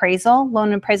and appraisal.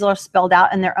 Loan and appraisal are spelled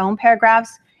out in their own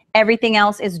paragraphs. Everything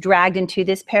else is dragged into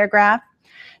this paragraph.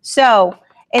 So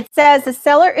it says the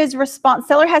seller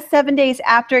has 7 days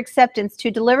after acceptance to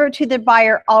deliver to the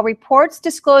buyer all reports,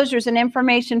 disclosures, and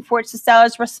information for which the seller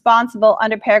is responsible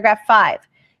under paragraph 5.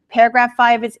 Paragraph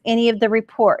 5 is any of the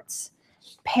reports.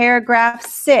 Paragraph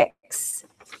 6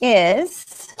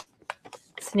 is,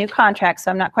 it's a new contract,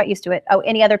 so I'm not quite used to it. Oh,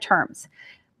 any other terms.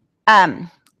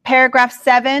 Paragraph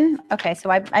 7, okay, so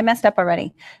I messed up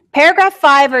already. Paragraph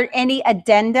 5 are any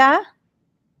addenda,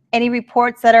 any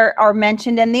reports that are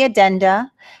mentioned in the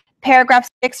addenda. Paragraph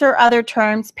 6 are other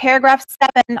terms. Paragraph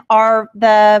 7 are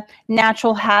the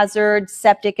natural hazard,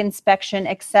 septic inspection,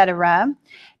 etc.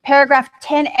 Paragraph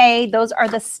 10A, those are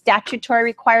the statutory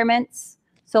requirements.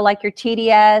 So like your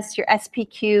TDS, your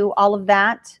SPQ, all of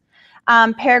that.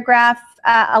 Paragraph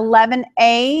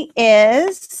 11A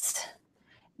is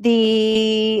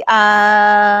the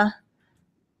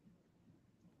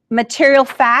material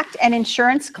fact and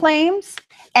insurance claims.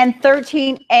 And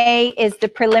 13A is the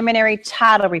preliminary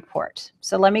title report.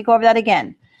 So let me go over that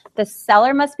again. The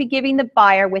seller must be giving the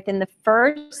buyer within the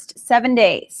first 7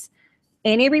 days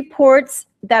any reports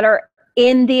that are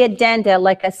in the addenda,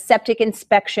 like a septic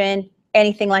inspection,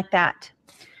 anything like that.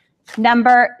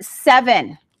 Number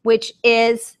 7, which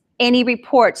is any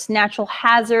reports, natural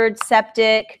hazard,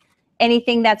 septic,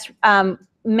 anything that's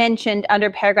mentioned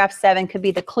under paragraph 7 could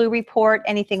be the clue report,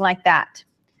 anything like that.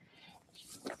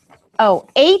 Oh,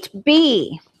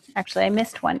 8B, actually I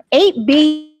missed one.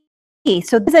 8B,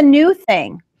 so this is a new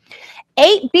thing.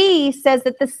 8B says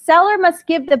that the seller must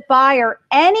give the buyer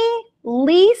any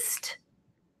leased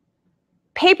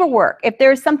paperwork. If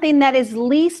there's something that is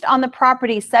leased on the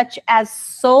property, such as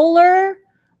solar,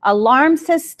 alarm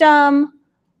system,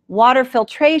 water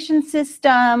filtration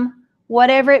system,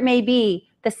 whatever it may be,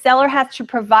 the seller has to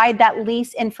provide that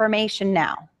lease information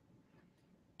now.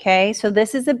 Okay, so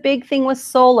this is a big thing with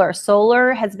solar.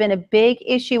 Solar has been a big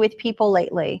issue with people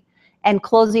lately and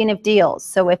closing of deals.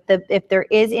 So if there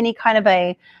is any kind of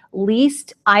a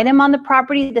leased item on the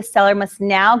property, the seller must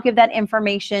now give that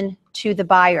information to the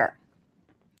buyer.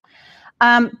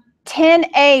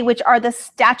 10A, which are the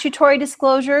statutory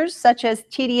disclosures such as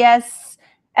TDS,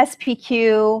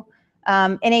 SPQ,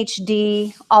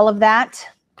 NHD, all of that.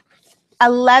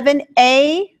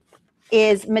 11A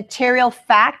is material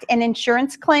fact and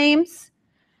insurance claims,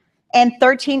 and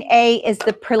 13A is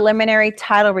the preliminary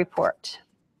title report.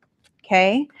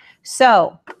 Okay,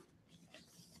 so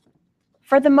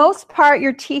for the most part,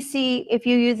 your TC, if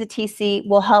you use a TC,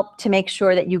 will help to make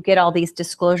sure that you get all these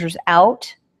disclosures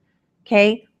out.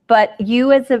 Okay, but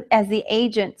you as the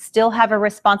agent still have a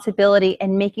responsibility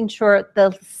in making sure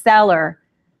the seller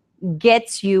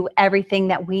gets you everything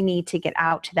that we need to get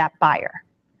out to that buyer.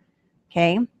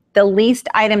 Okay. The leased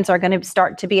items are going to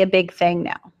start to be a big thing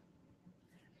now.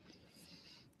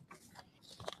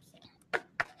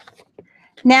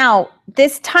 Now,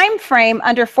 this time frame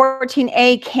under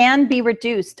 14A can be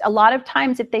reduced. A lot of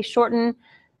times if they shorten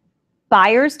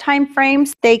buyers' time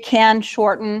frames, they can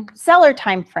shorten seller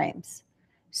time frames.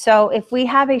 So if we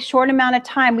have a short amount of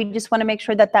time, we just want to make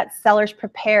sure that that seller's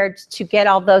prepared to get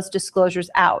all those disclosures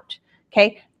out.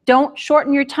 Okay? Don't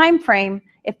shorten your time frame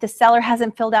if the seller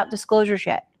hasn't filled out disclosures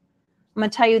yet. I'm going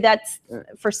to tell you that's,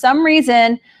 for some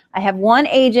reason, I have one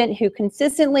agent who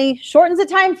consistently shortens the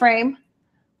time frame,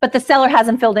 but the seller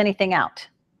hasn't filled anything out.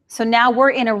 So now we're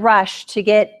in a rush to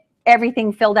get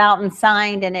everything filled out and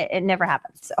signed, and it never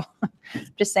happens. So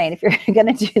just saying, if you're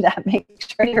going to do that, make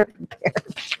sure you're prepared.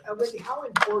 Wendy, how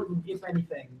important, if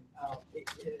anything,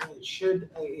 should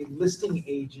a listing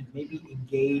agent maybe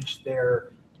engage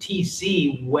their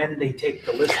TC when they take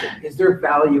the listing? Is there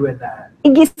value in that?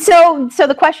 So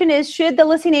the question is, should the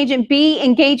listing agent be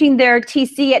engaging their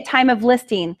TC at time of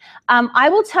listing? I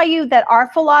will tell you that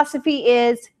our philosophy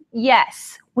is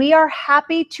yes. We are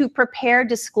happy to prepare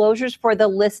disclosures for the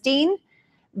listing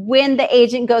when the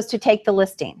agent goes to take the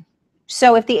listing.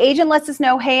 So if the agent lets us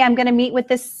know, hey, I'm going to meet with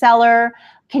this seller,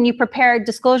 can you prepare a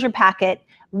disclosure packet?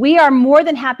 We are more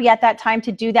than happy at that time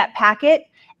to do that packet.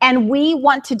 And we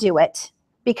want to do it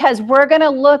because we're going to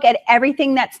look at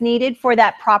everything that's needed for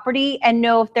that property and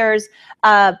know if there's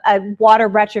a water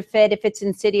retrofit, if it's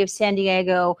in city of San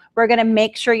Diego. We're going to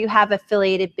make sure you have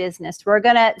affiliated business. We're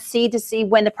going to see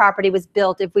when the property was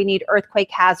built, if we need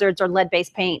earthquake hazards or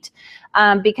lead-based paint.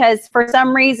 Because for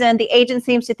some reason, the agent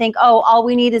seems to think, oh, all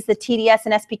we need is the TDS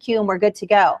and SPQ and we're good to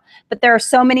go. But there are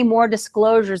so many more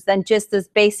disclosures than just this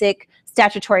basic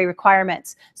statutory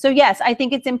requirements. So yes, I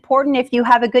think it's important if you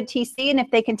have a good TC and if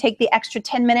they can take the extra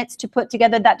 10 minutes to put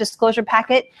together that disclosure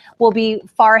packet, we'll be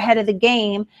far ahead of the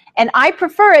game. And I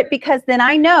prefer it because then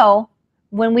I know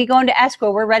when we go into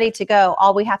escrow, we're ready to go.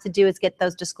 All we have to do is get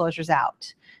those disclosures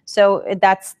out. So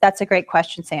that's a great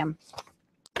question, Sam.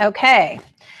 Okay,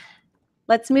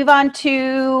 let's move on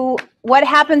to what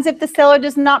happens if the seller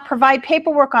does not provide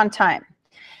paperwork on time.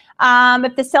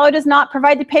 If the seller does not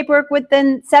provide the paperwork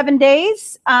within 7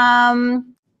 days, after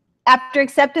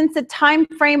acceptance, the time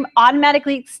frame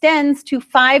automatically extends to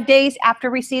 5 days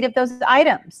after receipt of those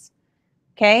items.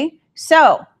 Okay,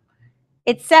 so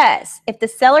it says if the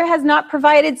seller has not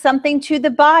provided something to the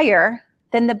buyer,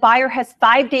 then the buyer has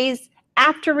 5 days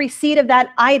after receipt of that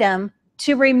item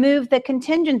to remove the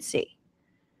contingency.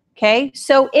 Okay,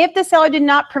 so if the seller did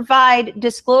not provide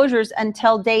disclosures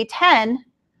until day 10,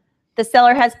 the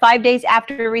seller has 5 days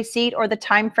after receipt or the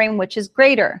time frame which is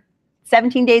greater.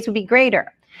 17 days would be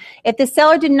greater. If the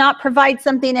seller did not provide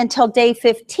something until day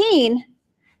 15,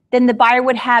 then the buyer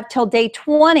would have till day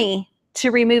 20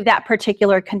 to remove that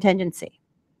particular contingency.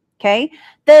 Okay?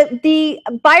 The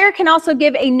buyer can also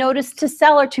give a notice to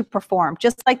seller to perform.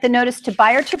 Just like the notice to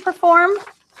buyer to perform,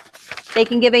 they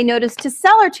can give a notice to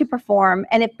seller to perform.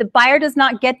 And if the buyer does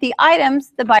not get the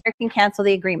items, the buyer can cancel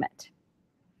the agreement.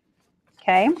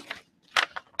 Okay?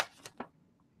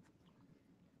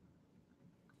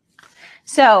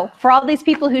 So for all these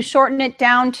people who shorten it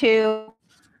down to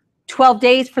 12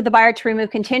 days for the buyer to remove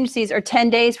contingencies or 10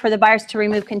 days for the buyers to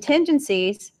remove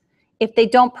contingencies, if they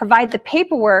don't provide the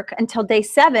paperwork until day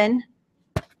 7,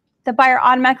 the buyer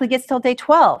automatically gets till day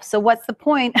 12. So what's the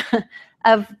point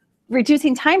of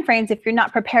reducing timeframes if you're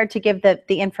not prepared to give the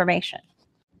information?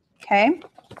 Okay.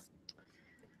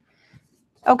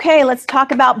 Okay, let's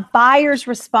talk about buyer's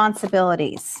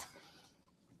responsibilities.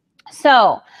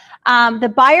 So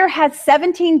the buyer has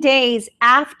 17 days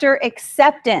after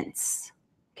acceptance.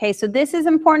 Okay, so this is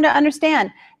important to understand.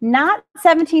 Not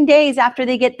 17 days after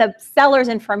they get the seller's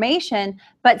information,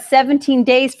 but 17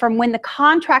 days from when the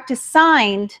contract is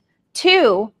signed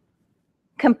to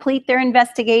complete their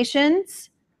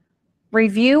investigations,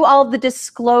 review all the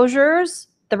disclosures,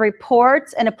 the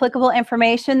reports, and applicable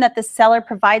information that the seller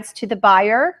provides to the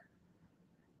buyer.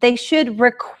 They should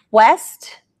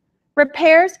request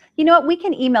repairs. You know what? We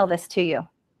can email this to you.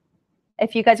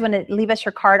 If you guys want to leave us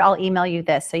your card, I'll email you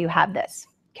this so you have this.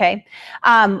 Okay.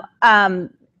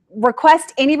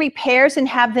 Request any repairs and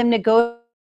have them negotiate,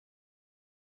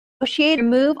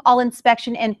 remove all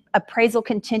inspection and appraisal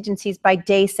contingencies by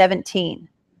day 17.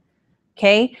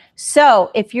 Okay.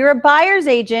 So if you're a buyer's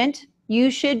agent,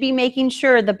 you should be making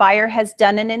sure the buyer has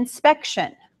done an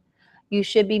inspection. You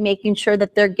should be making sure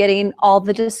that they're getting all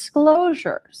the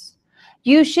disclosures.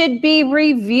 You should be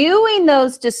reviewing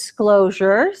those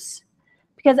disclosures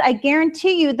because I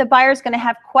guarantee you the buyer's going to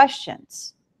have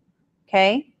questions.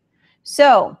 Okay.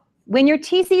 So when your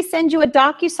TC sends you a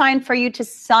DocuSign for you to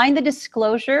sign the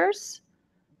disclosures,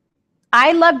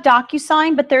 I love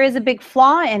DocuSign, but there is a big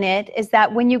flaw in it, is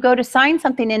that when you go to sign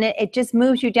something in it, it just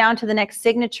moves you down to the next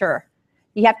signature.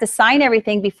 You have to sign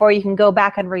everything before you can go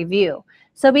back and review.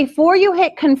 So before you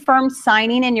hit confirm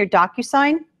signing in your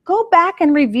DocuSign, go back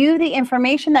and review the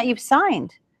information that you've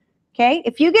signed. Okay?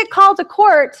 If you get called to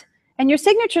court and your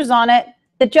signature's on it,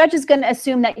 the judge is going to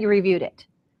assume that you reviewed it.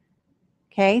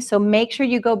 Okay, so make sure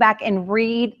you go back and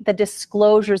read the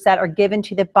disclosures that are given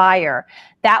to the buyer.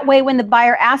 That way, when the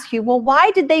buyer asks you, well,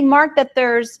 why did they mark that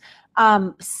there's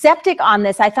septic on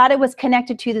this? I thought it was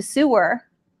connected to the sewer.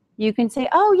 You can say,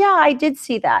 oh, yeah, I did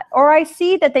see that. Or I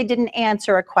see that they didn't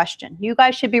answer a question. You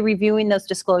guys should be reviewing those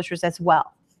disclosures as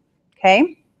well.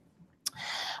 Okay.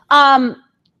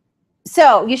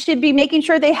 So you should be making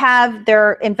sure they have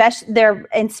their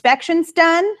inspections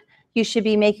done. You should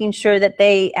be making sure that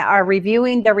they are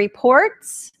reviewing the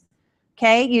reports.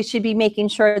 Okay. You should be making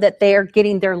sure that they are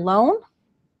getting their loan.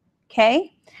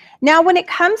 Okay. Now, when it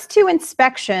comes to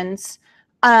inspections,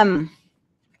 the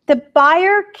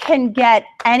buyer can get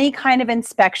any kind of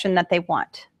inspection that they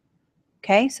want.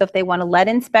 Okay. So if they want a lead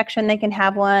inspection, they can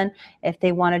have one. If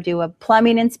they want to do a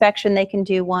plumbing inspection, they can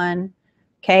do one.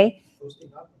 Okay.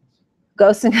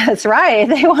 Ghosting, that's right.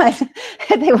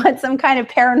 If they want some kind of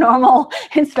paranormal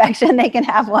inspection, they can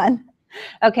have one.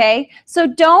 Okay, so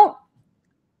don't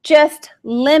just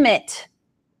limit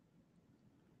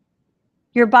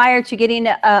your buyer to getting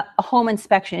a home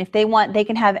inspection. If they want, they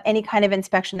can have any kind of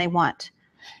inspection they want.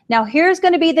 Now, here's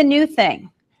going to be the new thing.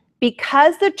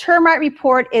 Because the termite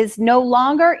report is no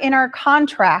longer in our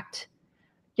contract,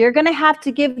 you're going to have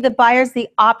to give the buyers the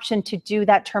option to do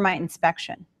that termite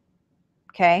inspection.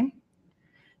 Okay?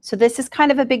 So this is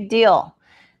kind of a big deal.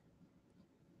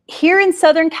 Here in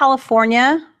Southern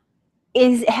California,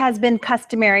 has been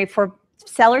customary for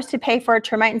sellers to pay for a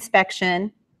termite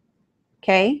inspection.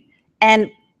 Okay? And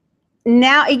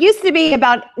now, it used to be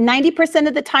about 90%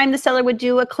 of the time the seller would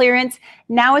do a clearance.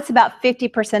 Now it's about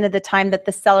 50% of the time that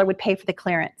the seller would pay for the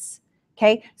clearance.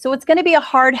 Okay, so it's going to be a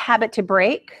hard habit to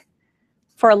break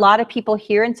for a lot of people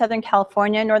here in Southern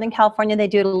California. Northern California, they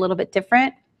do it a little bit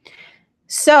different.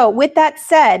 So with that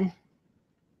said,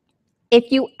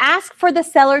 if you ask for the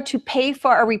seller to pay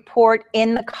for a report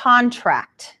in the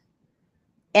contract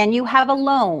and you have a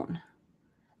loan,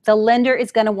 the lender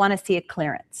is going to want to see a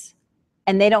clearance.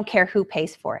 And they don't care who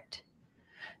pays for it.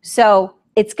 So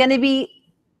it's going to be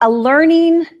a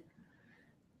learning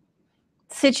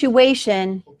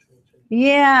situation.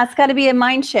 Yeah, it's got to be a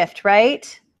mind shift,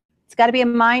 right? It's got to be a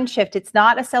mind shift. It's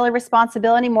not a seller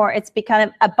responsibility anymore. It's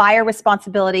become a buyer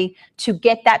responsibility to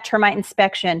get that termite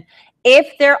inspection.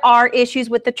 If there are issues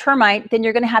with the termite, then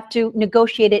you're going to have to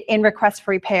negotiate it in request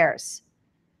for repairs.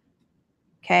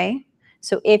 Okay?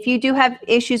 So if you do have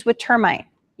issues with termite,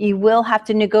 you will have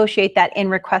to negotiate that in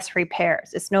request for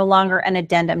repairs. It's no longer an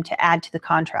addendum to add to the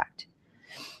contract.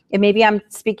 And maybe I'm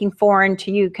speaking foreign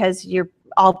to you because you're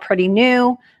all pretty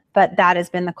new, but that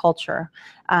has been the culture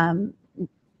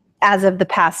as of the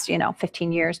past,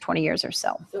 15 years, 20 years or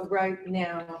so. So right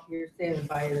now, you're saying the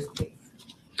buyer's pays.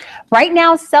 Right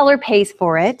now, seller pays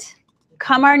for it.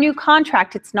 Come our new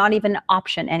contract, it's not even an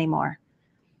option anymore.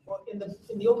 Well, in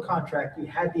the old contract, you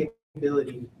had the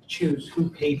ability to choose who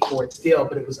paid for it still,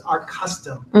 but it was our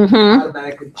custom to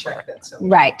automatically check that seller.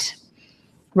 Right,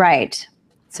 right.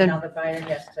 So Now the buyer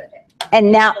has to. and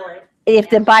now, for it. if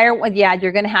the buyer, yeah,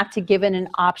 you're going to have to give it an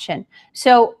option.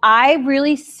 So I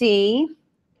really see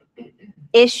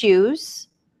issues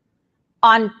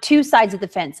on two sides of the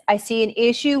fence. I see an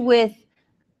issue with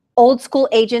old school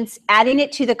agents adding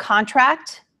it to the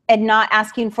contract and not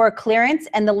asking for a clearance,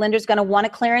 and the lender's going to want a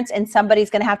clearance and somebody's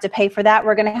going to have to pay for that.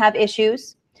 We're going to have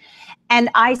issues. And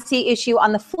I see issue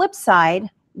on the flip side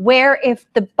where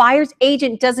if the buyer's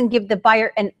agent doesn't give the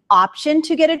buyer an option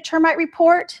to get a termite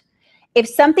report, if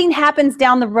something happens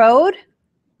down the road,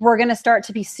 we're going to start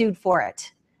to be sued for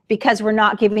it because we're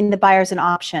not giving the buyers an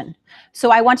option.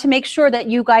 So I want to make sure that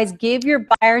you guys give your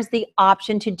buyers the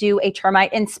option to do a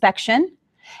termite inspection.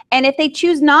 And if they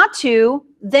choose not to,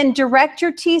 then direct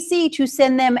your TC to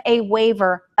send them a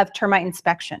waiver of termite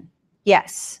inspection.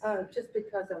 Yes. Just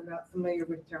because I'm not familiar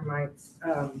with termites,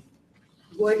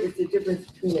 what is the difference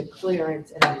between a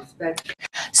clearance and an inspection?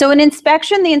 So an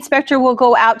inspection, the inspector will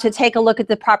go out to take a look at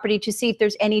the property to see if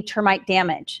there's any termite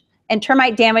damage. And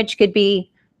termite damage could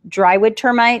be drywood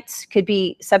termites, could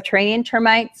be subterranean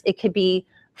termites, it could be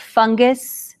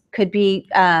fungus, could be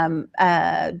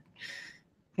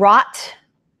rot,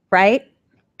 right?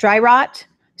 Dry rot.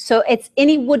 So it's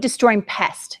any wood destroying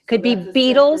pest. Could be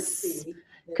beetles.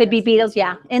 Could be beetles,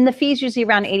 yeah. And the fee's usually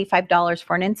around $85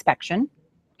 for an inspection.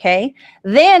 Okay.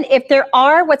 Then if there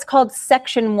are what's called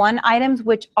Section 1 items,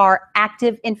 which are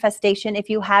active infestation, if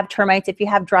you have termites, if you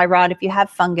have dry rot, if you have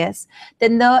fungus,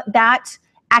 then that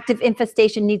active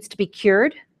infestation needs to be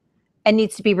cured and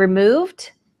needs to be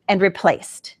removed and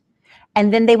replaced.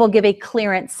 And then they will give a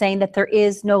clearance saying that there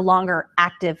is no longer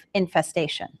active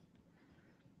infestation.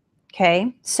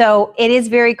 Okay. So it is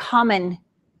very common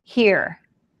here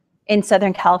in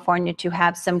Southern California to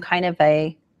have some kind of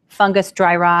a fungus,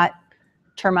 dry rot,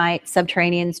 termite,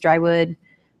 subterraneans, drywood,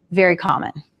 very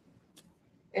common.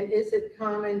 And is it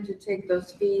common to take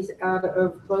those fees out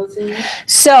of closing?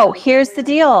 So here's the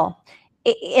deal.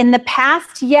 In the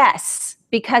past, yes,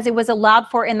 because it was allowed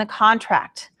for in the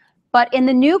contract. But in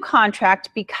the new contract,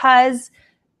 because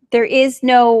there is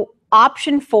no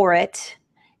option for it,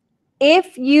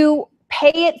 if you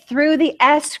pay it through the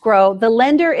escrow, the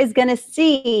lender is going to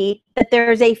see that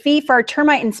there's a fee for a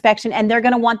termite inspection and they're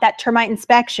going to want that termite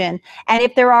inspection. And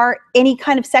if there are any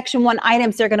kind of Section 1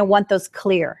 items, they're going to want those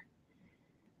clear.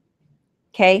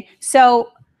 Okay,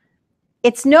 so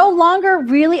it's no longer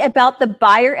really about the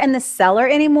buyer and the seller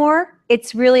anymore.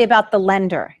 It's really about the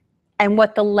lender and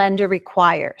what the lender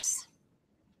requires.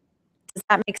 Does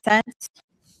that make sense?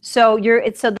 So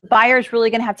so the buyer is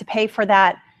really going to have to pay for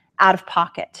that out of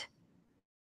pocket.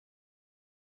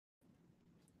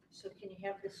 So can you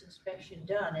have this inspection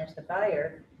done as the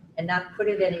buyer and not put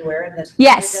it anywhere and this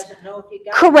Yes. buyer doesn't know if you got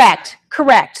it. Correct,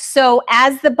 correct. So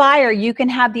as the buyer, you can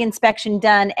have the inspection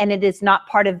done and it is not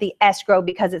part of the escrow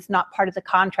because it's not part of the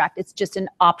contract. It's just an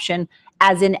option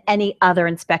as in any other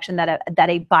inspection that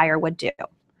a buyer would do,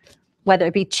 whether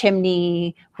it be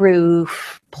chimney,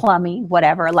 roof, plumbing,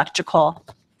 whatever, electrical,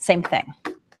 same thing.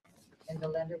 And the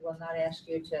lender will not ask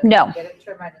you to No. get a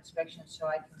termite inspection so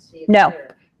I can see it's No.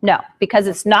 there. No, because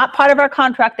it's not part of our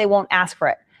contract, they won't ask for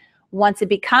it. Once it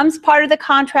becomes part of the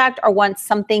contract or once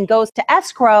something goes to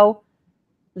escrow,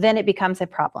 then it becomes a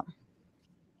problem.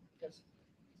 Because,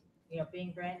 you know,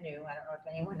 being brand new, I don't know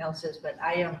if anyone else is, but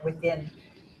I am within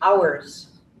hours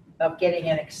of getting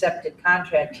an accepted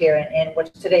contract here. And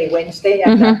what's today, Wednesday?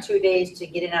 I've got 2 days to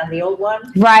get in on the old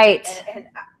one. Right. And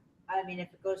I mean,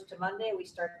 if it goes to Monday, we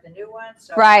start the new one.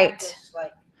 So Right. I'm just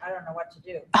like, I don't know what to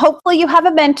do. Hopefully you have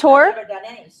a mentor. I've never done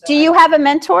any. So Do you have a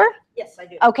mentor? Yes, I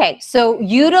do. Okay, so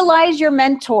utilize your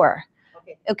mentor.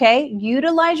 Okay. Okay,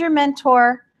 utilize your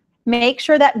mentor. Make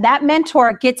sure that that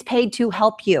mentor gets paid to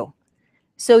help you.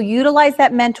 So utilize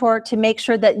that mentor to make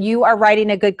sure that you are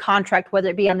writing a good contract, whether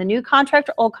it be on the new contract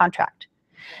or old contract.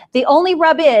 The only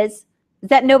rub is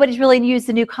that nobody's really used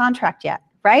the new contract yet,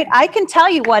 right? I can tell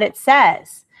you what it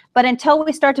says, but until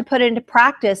we start to put it into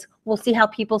practice, we'll see how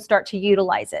people start to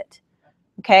utilize it.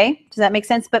 Okay, does that make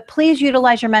sense? But please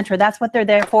utilize your mentor. That's what they're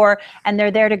there for, and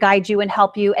they're there to guide you and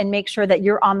help you and make sure that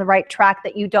you're on the right track,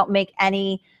 that you don't make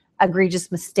any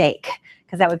egregious mistake,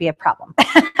 because that would be a problem.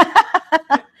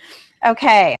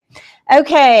 Okay,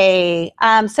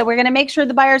 so we're going to make sure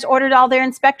the buyer's ordered all their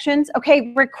inspections.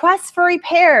 Okay, requests for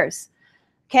repairs.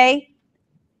 Okay,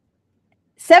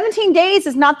 17 days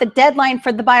is not the deadline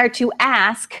for the buyer to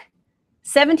ask.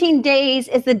 17 days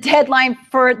is the deadline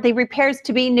for the repairs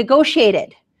to be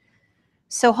negotiated.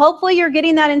 So hopefully you're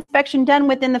getting that inspection done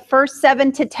within the first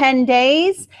 7 to 10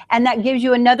 days, and that gives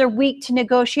you another week to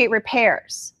negotiate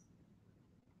repairs.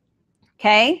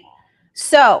 Okay,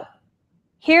 so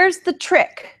here's the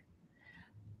trick.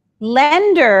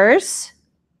 Lenders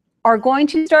are going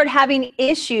to start having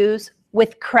issues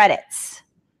with credits.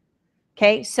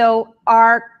 Okay, so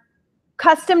our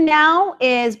custom now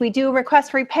is we do request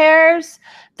for repairs.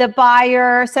 The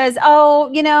buyer says,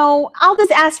 oh, you know, I'll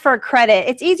just ask for a credit.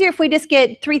 It's easier if we just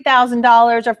get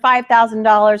 $3,000 or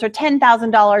 $5,000 or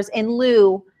 $10,000 in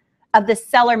lieu of the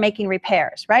seller making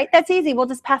repairs, right? That's easy. We'll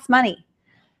just pass money.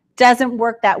 Doesn't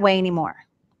work that way anymore.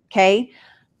 Okay,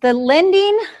 the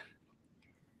lending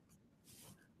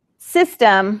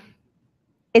system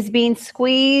is being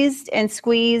squeezed and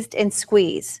squeezed and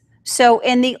squeezed. So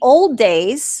in the old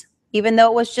days, even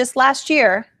though it was just last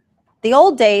year, the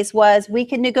old days was we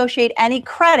could negotiate any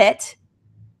credit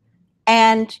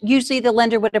and usually the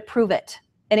lender would approve it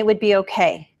and it would be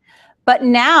okay. But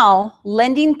now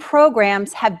lending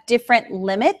programs have different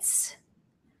limits.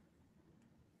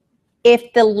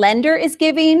 If the lender is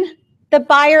giving the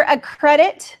buyer a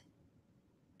credit,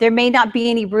 there may not be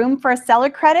any room for a seller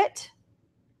credit.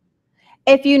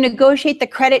 If you negotiate the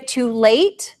credit too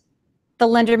late, the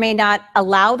lender may not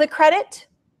allow the credit.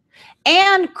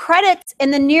 And credits in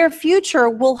the near future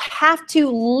will have to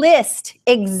list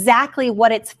exactly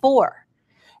what it's for.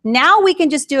 Now we can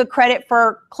just do a credit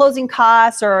for closing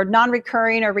costs or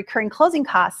non-recurring or recurring closing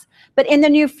costs. But in the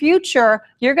near future,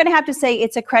 you're going to have to say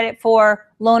it's a credit for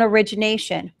loan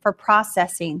origination, for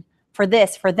processing, for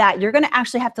this, for that. You're going to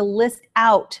actually have to list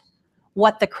out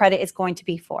what the credit is going to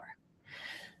be for.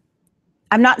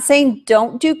 I'm not saying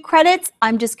don't do credits.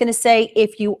 I'm just going to say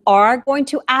if you are going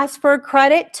to ask for a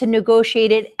credit, to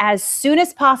negotiate it as soon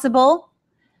as possible.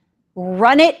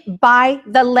 Run it by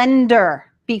the lender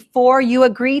before you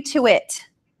agree to it.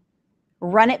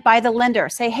 Run it by the lender.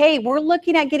 Say, hey, we're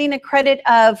looking at getting a credit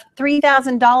of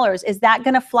 $3,000. Is that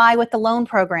going to fly with the loan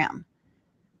program?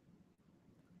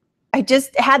 I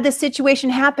just had this situation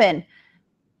happen.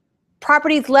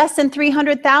 Properties less than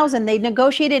 $300,000. They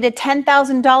negotiated a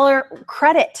 $10,000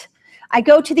 credit. I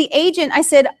go to the agent. I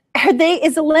said,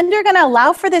 is the lender going to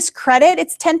allow for this credit?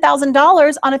 It's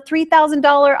 $10,000 on a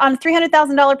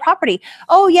 $300,000 property.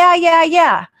 Oh,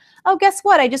 yeah. Oh, guess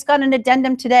what? I just got an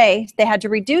addendum today. They had to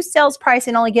reduce sales price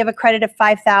and only give a credit of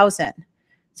 $5,000.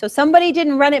 So somebody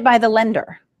didn't run it by the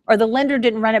lender, or the lender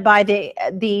didn't run it by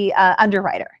the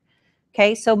underwriter.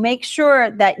 Okay, so make sure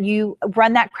that you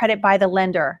run that credit by the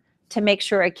lender to make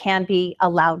sure it can be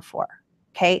allowed for.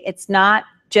 Okay, it's not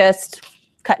just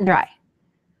cut and dry.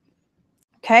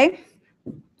 Okay,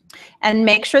 and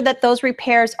make sure that those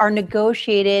repairs are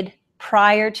negotiated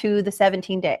prior to the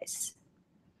 17 days.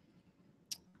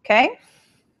 Okay.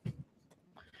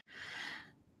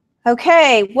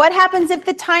 Okay, what happens if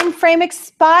the time frame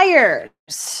expires?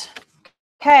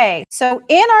 Okay, so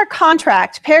in our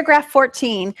contract, paragraph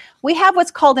 14, we have what's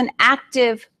called an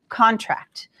active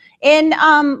contract. In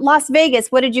Las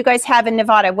Vegas, what did you guys have in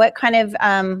Nevada? What kind of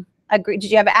did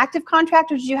you have an active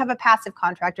contract or did you have a passive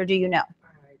contract, or do you know?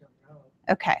 I don't know.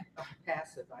 Okay,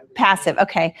 Passive. I would passive, say.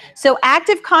 okay. So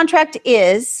active contract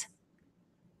is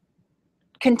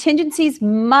contingencies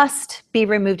must be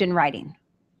removed in writing.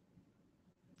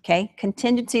 Okay,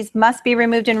 contingencies must be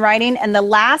removed in writing, and the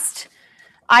last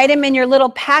item in your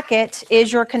little packet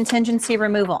is your contingency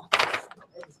removal.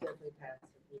 It's definitely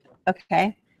passive.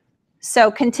 Okay,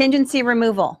 so contingency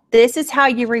removal. This is how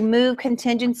you remove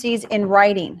contingencies in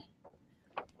writing.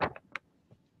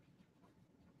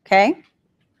 Okay,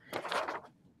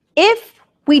 if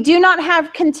we do not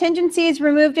have contingencies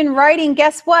removed in writing,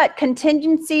 guess what?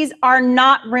 Contingencies are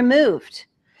not removed.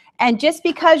 And just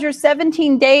because your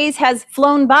 17 days has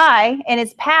flown by and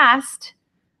is passed,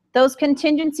 those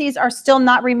contingencies are still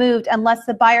not removed unless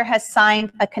the buyer has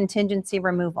signed a contingency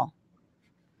removal.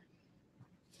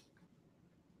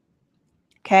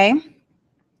 Okay?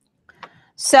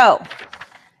 So,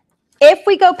 if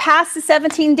we go past the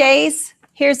 17 days,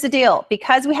 here's the deal.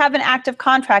 Because we have an active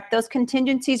contract, those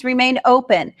contingencies remain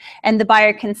open and the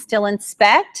buyer can still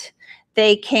inspect.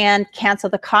 They can cancel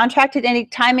the contract at any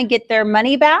time and get their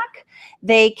money back.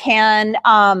 They can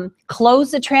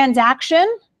close the transaction.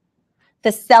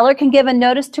 The seller can give a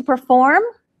notice to perform.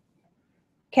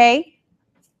 Okay?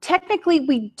 Technically,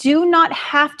 we do not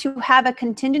have to have a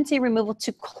contingency removal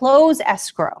to close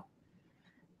escrow,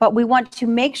 but we want to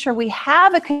make sure we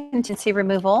have a contingency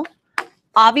removal.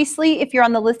 Obviously, if you're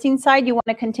on the listing side, you want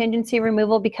a contingency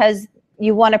removal because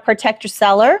you want to protect your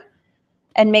seller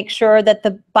and make sure that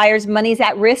the buyer's money is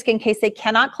at risk in case they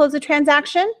cannot close the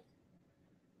transaction.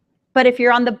 But if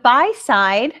you're on the buy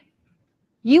side,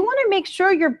 you want to make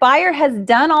sure your buyer has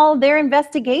done all of their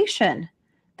investigation,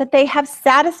 that they have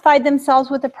satisfied themselves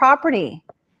with the property,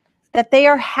 that they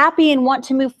are happy and want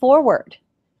to move forward,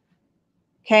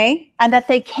 okay? And that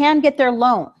they can get their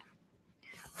loan.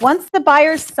 Once the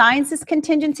buyer signs this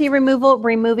contingency removal,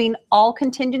 removing all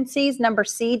contingencies, number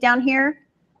C down here,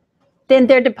 then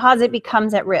their deposit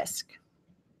becomes at risk.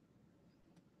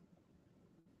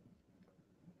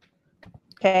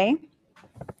 Okay?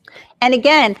 And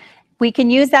again, we can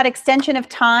use that extension of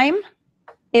time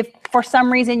if for some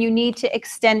reason you need to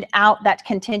extend out that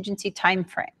contingency time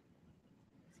frame.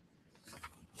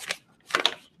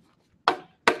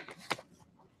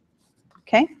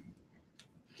 Okay?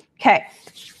 Okay.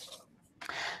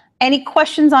 Any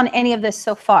questions on any of this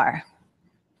so far?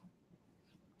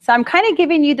 So I'm kind of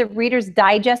giving you the Reader's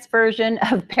Digest version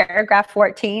of paragraph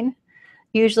 14.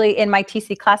 Usually in my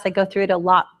TC class, I go through it a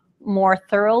lot more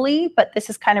thoroughly, but this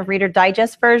is kind of Reader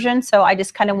Digest version. So I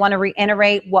just kind of want to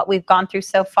reiterate what we've gone through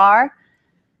so far.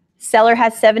 Seller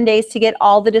has 7 days to get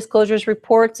all the disclosures,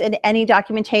 reports, and any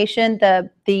documentation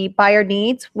the buyer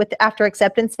needs after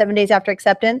acceptance, 7 days after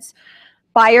acceptance.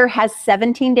 Buyer has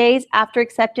 17 days after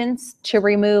acceptance to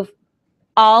remove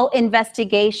all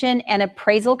investigation and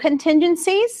appraisal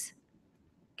contingencies,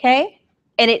 okay?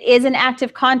 And it is an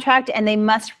active contract and they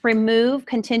must remove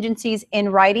contingencies in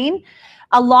writing.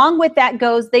 Along with that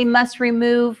goes, they must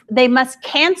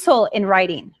cancel in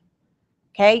writing,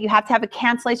 okay? You have to have a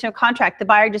cancellation of contract. The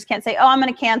buyer just can't say, oh, I'm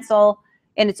gonna cancel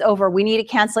and it's over. We need a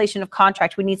cancellation of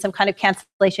contract. We need some kind of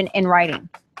cancellation in writing,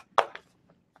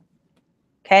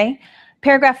 okay?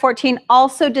 Paragraph 14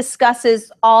 also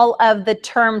discusses all of the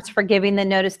terms for giving the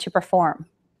notice to perform.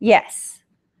 Yes.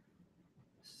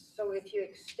 So if you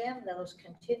extend those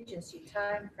contingency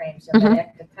timeframes in the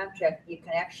active contract, you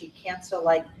can actually cancel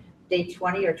like day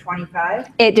 20 or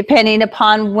 25? It depending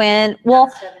upon when,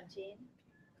 well, 17?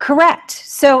 correct.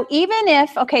 So even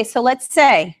if, okay, so let's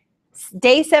say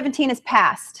day 17 is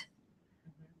passed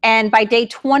and by day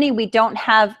 20 we don't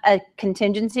have a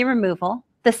contingency removal,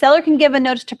 the seller can give a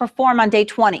notice to perform on day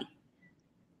 20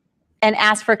 and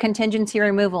ask for contingency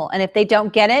removal. And if they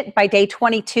don't get it by day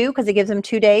 22, because it gives them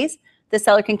 2 days, the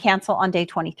seller can cancel on day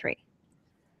 23.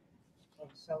 Oh,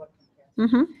 seller can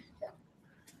cancel. Mm-hmm.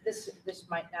 This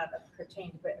might not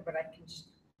pertain, but I can just,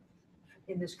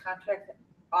 in this contract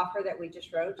offer that we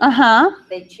just wrote,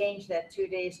 they changed that 2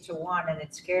 days to 1 and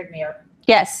it scared me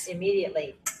Yes.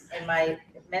 immediately. And my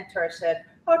mentor said,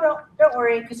 oh, don't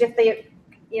worry, because if they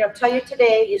tell you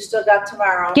today, you still got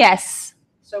tomorrow. Yes.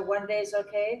 So 1 day is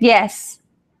okay? Yes.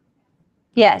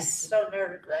 Yes. It's so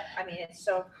nervous. I mean, it's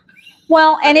so.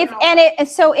 Well, and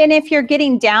if you're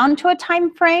getting down to a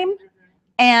time frame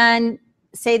and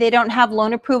say they don't have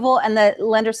loan approval and the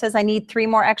lender says I need 3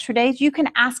 more extra days, you can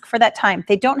ask for that time.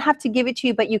 They don't have to give it to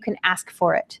you, but you can ask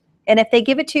for it. And if they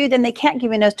give it to you, then they can't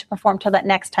give you notice to perform till that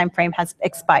next time frame has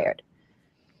expired.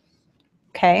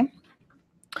 Okay.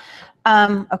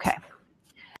 Okay.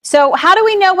 So how do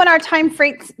we know when our time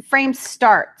frame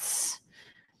starts?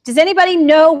 Does anybody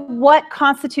know what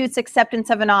constitutes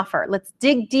acceptance of an offer? Let's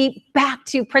dig deep back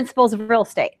to principles of real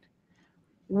estate.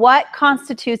 What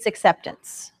constitutes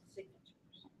acceptance?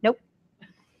 Nope.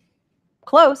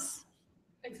 Close.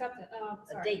 Accept it.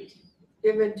 A date.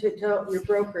 Given to tell, your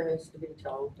broker needs to be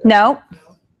told. No.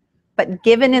 But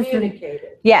given is,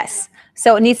 Communicated. yes.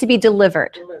 So it needs to be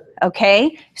delivered. Delivered.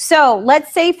 Okay. So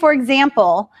let's say, for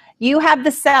example, you have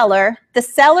the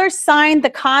seller signed the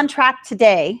contract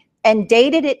today and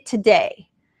dated it today,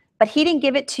 but he didn't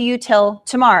give it to you till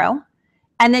tomorrow.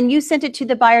 And then you sent it to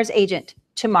the buyer's agent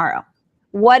tomorrow.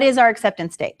 What is our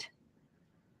acceptance date?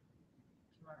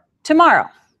 Tomorrow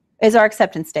is our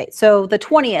acceptance date. So the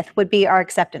 20th would be our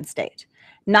acceptance date,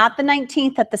 not the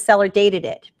 19th that the seller dated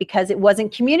it, because it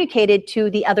wasn't communicated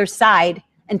to the other side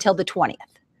until the 20th.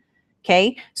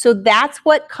 Okay, so that's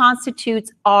what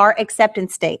constitutes our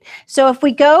acceptance date. So if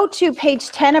we go to page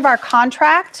 10 of our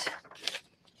contract,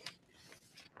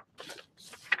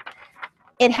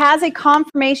 it has a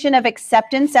confirmation of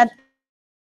acceptance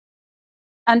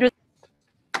under.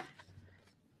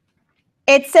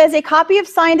 It says a copy of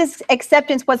signed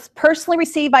acceptance was personally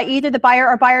received by either the buyer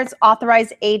or buyer's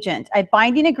authorized agent. A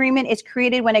binding agreement is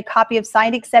created when a copy of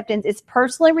signed acceptance is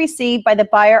personally received by the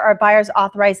buyer or buyer's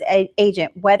authorized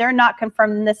agent, whether or not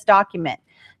confirmed in this document.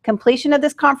 Completion of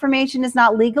this confirmation is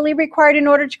not legally required in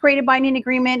order to create a binding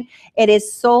agreement. It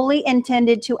is solely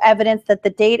intended to evidence that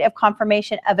the date of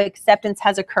confirmation of acceptance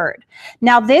has occurred.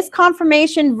 Now, this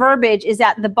confirmation verbiage is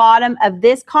at the bottom of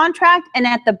this contract and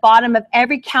at the bottom of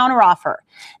every counteroffer.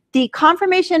 The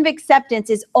confirmation of acceptance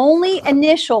is only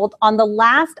initialed on the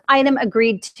last item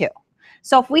agreed to.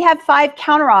 So if we have 5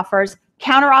 counteroffers,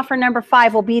 counteroffer number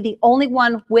 5 will be the only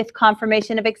one with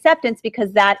confirmation of acceptance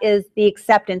because that is the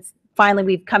acceptance. Finally,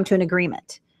 we've come to an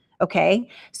agreement. Okay,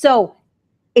 so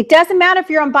it doesn't matter if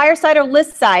you're on buyer side or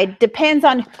list side, depends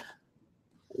on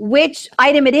which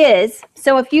item it is.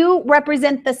 So if you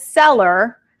represent the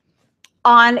seller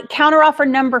on counteroffer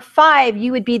number 5,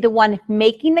 you would be the one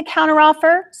making the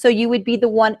counteroffer. So you would be the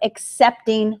one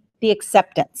accepting the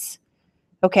acceptance.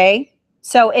 Okay,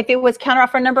 so if it was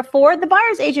counteroffer number 4, the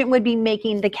buyer's agent would be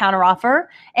making the counteroffer.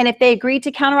 And if they agreed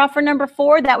to counteroffer number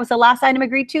 4, that was the last item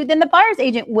agreed to, then the buyer's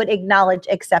agent would acknowledge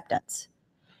acceptance.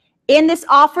 In this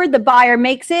offer, the buyer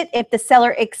makes it. If the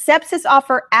seller accepts this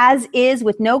offer as is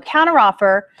with no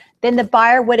counteroffer, then the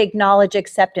buyer would acknowledge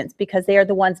acceptance because they are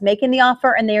the ones making the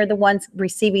offer and they are the ones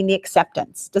receiving the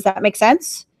acceptance. Does that make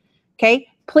sense? Okay,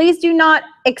 please do not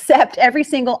accept every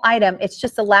single item. It's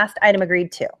just the last item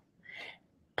agreed to.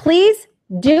 Please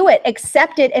do it,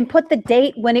 accept it, and put the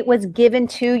date when it was given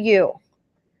to you.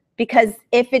 Because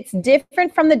if it's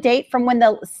different from the date from when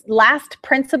the last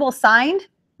principal signed,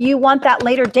 you want that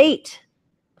later date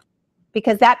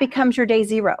because that becomes your day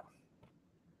 0.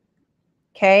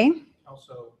 Okay?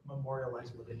 Also memorialize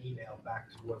it with an email back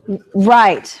to whoever.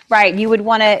 Right, right. You would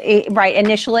want to, right,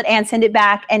 initial it and send it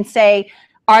back and say,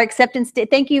 our acceptance date,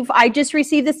 thank you, I just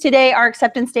received this today. Our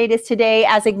acceptance date is today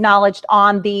as acknowledged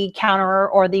on the counter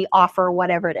or the offer,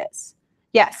 whatever it is.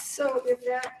 Yes. So if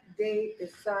that date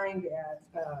is signed at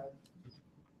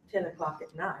 10 o'clock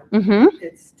at night,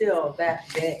 it's still that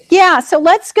day. Yeah, so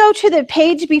let's go to the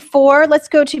page before. Let's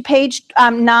go to page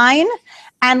 9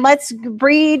 and let's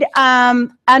read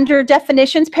under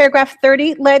definitions, paragraph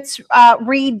 30. Let's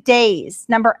read days,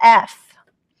 number F.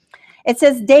 It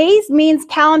says days means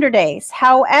calendar days.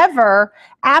 However,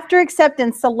 after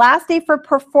acceptance, the last day for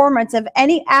performance of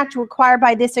any act required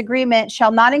by this agreement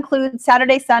shall not include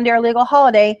Saturday, Sunday, or legal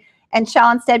holiday and shall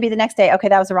instead be the next day. Okay,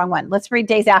 that was the wrong one. Let's read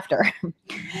days after.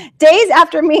 Days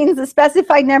after means the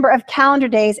specified number of calendar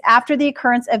days after the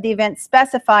occurrence of the event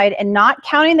specified and not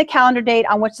counting the calendar date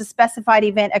on which the specified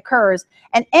event occurs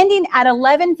and ending at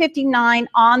 11:59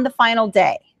 on the final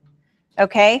day.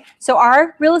 Okay, so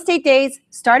our real estate days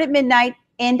start at midnight,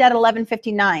 end at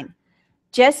 11:59.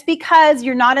 Just because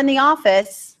you're not in the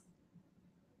office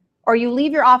or you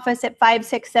leave your office at 5,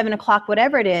 6, 7 o'clock,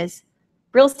 whatever it is,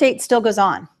 real estate still goes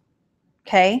on.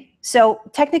 Okay, so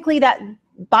technically that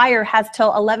buyer has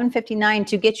till 11:59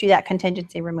 to get you that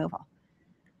contingency removal.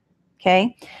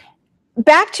 Okay,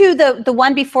 back to the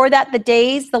one before that, the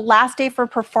days, the last day for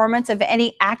performance of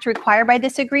any act required by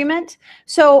this agreement.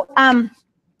 So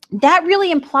that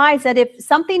really implies that if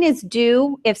something is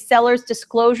due, if seller's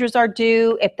disclosures are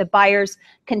due, if the buyer's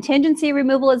contingency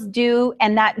removal is due,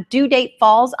 and that due date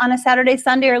falls on a Saturday,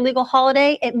 Sunday, or legal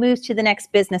holiday, it moves to the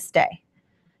next business day.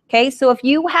 Okay, so if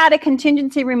you had a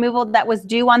contingency removal that was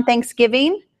due on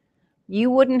Thanksgiving, you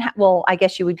wouldn't, well, I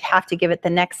guess you would have to give it the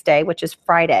next day, which is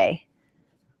Friday,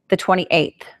 the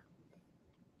 28th.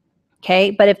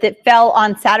 Okay, but if it fell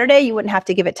on Saturday, you wouldn't have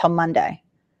to give it till Monday.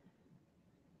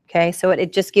 Okay, so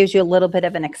it just gives you a little bit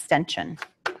of an extension.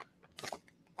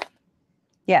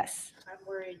 Yes. I'm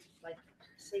worried, like,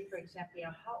 say, for example, you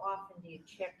know, how often do you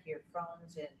check your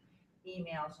phones and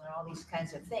emails and all these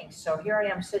kinds of things? So here I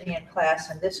am sitting in class,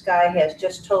 and this guy has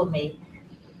just told me,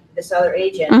 this other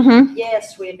agent, Mm-hmm.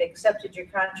 yes, we've accepted your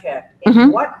contract. And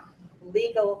Mhm. what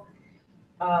legal,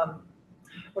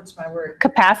 what's my word,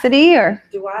 Capacity or?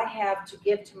 do I have to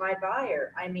give to my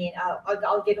buyer? I mean,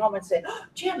 I'll get home and say, oh,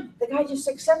 Jim, the guy just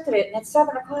accepted it, and it's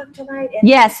 7 o'clock tonight, and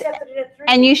Yes, he accepted it at 3.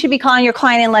 and you should be calling your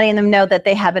client and letting them know that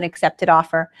they have an accepted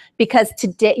offer, because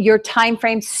today your time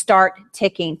frames start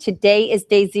ticking. Today is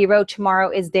day 0, tomorrow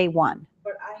is day 1.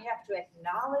 But I have to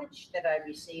acknowledge that I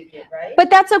received it, right? But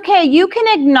that's okay. You can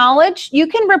acknowledge, you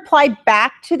can reply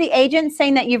back to the agent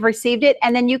saying that you've received it,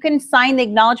 and then you can sign the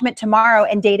acknowledgement tomorrow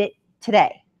and date it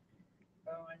today.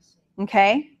 Oh, I see.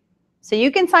 Okay? So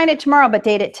you can sign it tomorrow, but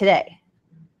date it today.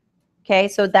 Okay?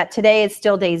 So that today is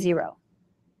still day 0.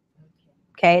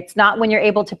 Okay? It's not when you're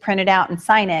able to print it out and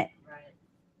sign it. Right.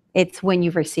 It's when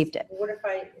you've received it. What if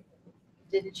I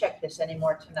didn't check this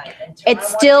anymore tonight? And tomorrow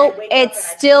It's morning still, I wake up and I it's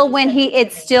see still you when sent it to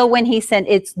it's me. still when he sent,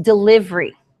 it's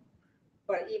delivery.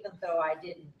 But even though I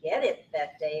didn't get it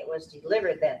that day, it was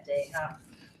delivered that day, huh?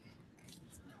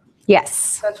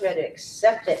 Yes. I thought you had to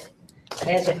accept it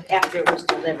as if after it was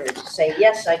delivered, say,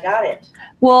 yes, I got it.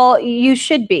 Well, you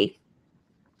should be.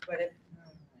 But it,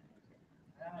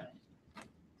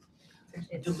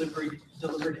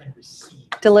 Delivered and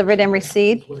received. Delivered and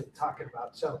received. Is what it's talking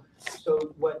about. So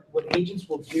what agents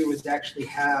will do is actually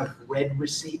have red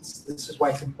receipts. This is why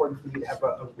it's important for you to have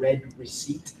a red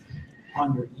receipt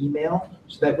on your email.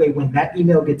 So that way, when that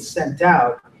email gets sent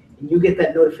out and you get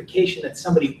that notification that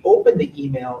somebody opened the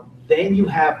email, then you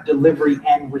have delivery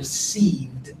and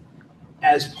received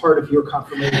as part of your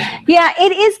confirmation. Yeah,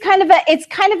 it is kind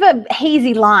of a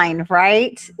hazy line,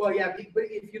 right? Well, yeah, but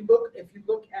if you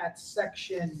look at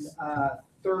section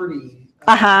 30,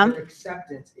 Uh-huh.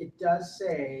 acceptance, it does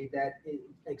say that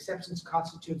acceptance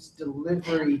constitutes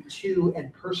delivery to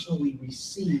and personally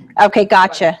received. Okay, by the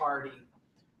Gotcha. party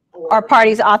Or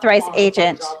party's authorized or party's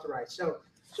agent. authorized. So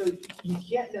you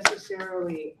can't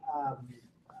necessarily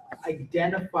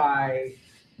identify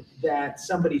that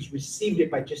somebody's received it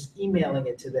by just emailing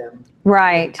it to them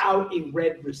Right. without a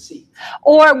red receipt.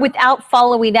 Or without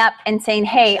following up and saying,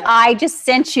 hey, Exactly. I just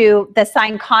sent you the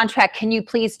signed contract. Can you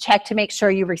please check to make sure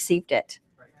you received it?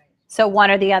 So one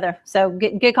or the other. So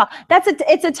good call.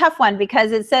 It's a tough one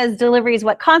because it says delivery is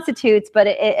what constitutes, but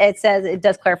it says, it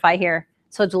does clarify here.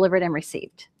 So delivered and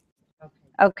received.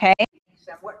 Okay.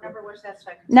 so what number was that?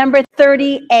 So I can see? Number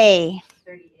 30A.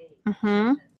 38.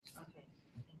 Mhm. Okay,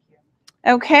 thank you.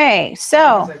 Okay,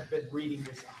 so. Because I've been reading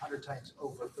this 100 times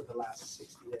over for the last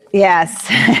 60 days. Yes.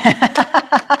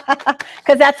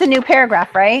 Because that's a new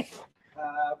paragraph, right?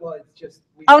 Well, it's just.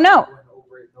 Oh, no. Going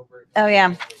over it and over it. Oh,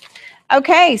 yeah.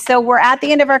 Okay, so we're at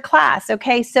the end of our class.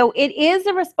 Okay, so it is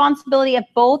a responsibility of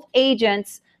both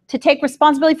agents to take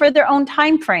responsibility for their own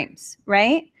time frames,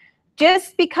 right?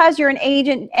 Just because you're an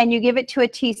agent and you give it to a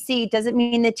TC doesn't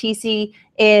mean the TC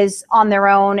is on their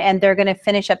own and they're going to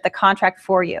finish up the contract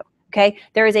for you. Okay,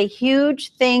 there is a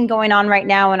huge thing going on right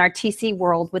now in our TC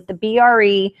world with the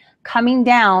BRE coming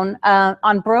down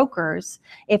on brokers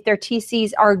if their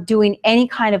TCs are doing any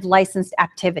kind of licensed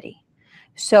activity.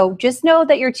 So just know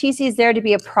that your TC is there to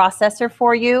be a processor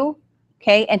for you,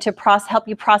 okay, and to help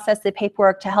you process the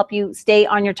paperwork, to help you stay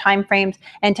on your time frames,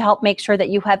 and to help make sure that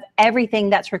you have everything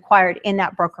that's required in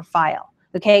that broker file.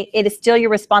 Okay, it is still your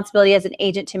responsibility as an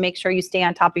agent to make sure you stay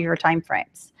on top of your time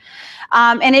frames,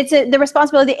 and it's the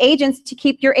responsibility of the agents to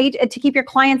keep your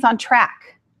clients on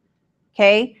track.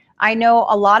 Okay, I know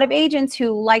a lot of agents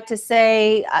who like to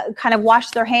say, kind of wash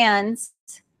their hands.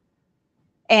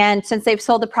 And since they've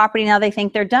sold the property, now they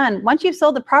think they're done. Once you've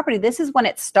sold the property, this is when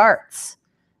it starts,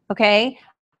 okay?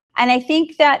 And I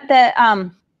think that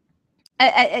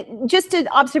just an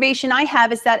observation I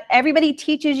have is that everybody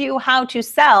teaches you how to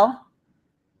sell,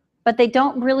 but they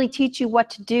don't really teach you what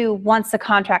to do once the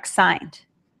contract's signed,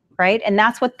 right? And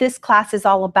that's what this class is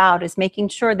all about, is making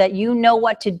sure that you know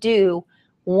what to do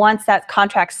once that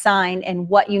contract's signed and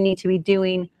what you need to be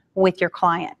doing with your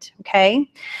client, okay?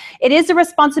 It is the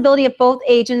responsibility of both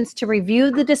agents to review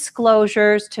the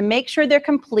disclosures, to make sure they're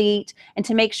complete, and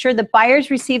to make sure the buyers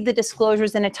receive the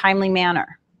disclosures in a timely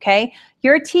manner, okay?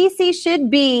 Your TC should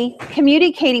be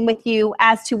communicating with you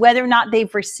as to whether or not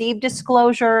they've received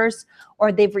disclosures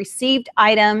or they've received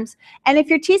items. And if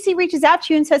your TC reaches out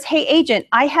to you and says, hey, agent,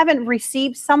 I haven't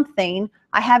received something,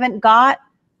 I haven't got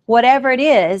whatever it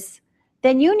is,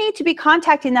 then you need to be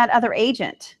contacting that other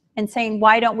agent and saying,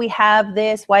 why don't we have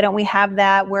this? Why don't we have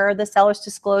that? Where are the seller's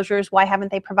disclosures? Why haven't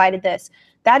they provided this?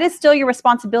 That is still your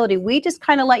responsibility. We just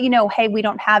kind of let you know, hey, we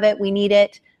don't have it, we need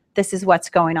it. This is what's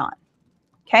going on,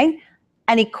 okay?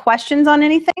 Any questions on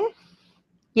anything?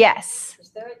 Yes. Is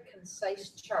there a concise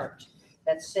chart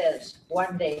that says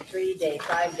 1 day, 3 day,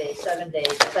 5 days, 7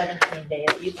 days, 17 days?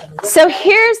 You can look So at it.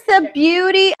 here is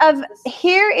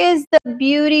the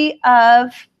beauty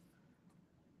of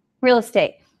real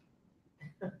estate.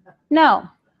 No,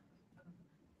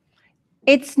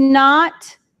 it's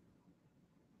not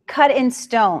cut in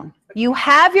stone. You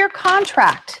have your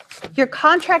contract. Your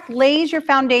contract lays your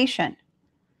foundation.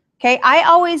 Okay, I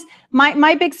always,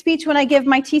 my big speech when I give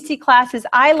my TC class is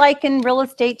I liken real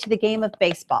estate to the game of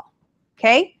baseball.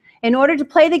 Okay, in order to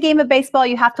play the game of baseball,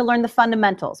 you have to learn the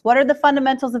fundamentals. What are the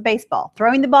fundamentals of baseball?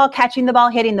 Throwing the ball, catching the ball,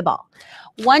 hitting the ball.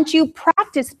 Once you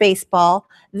practice baseball,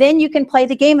 then you can play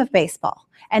the game of baseball.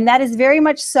 And that is very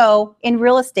much so in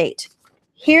real estate.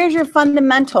 Here's your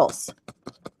fundamentals,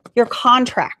 your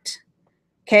contract,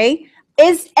 okay?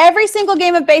 Is every single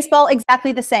game of baseball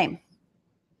exactly the same?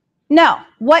 No.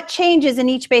 What changes in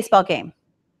each baseball game?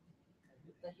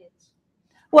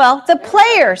 Well, the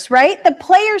players, right? The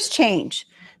players change.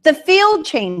 The field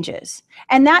changes.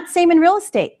 And that's same in real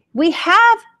estate. We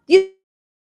have, you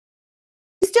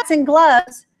still in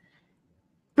gloves.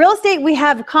 Real estate, we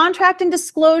have contract and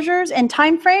disclosures and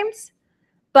time frames,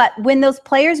 but when those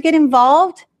players get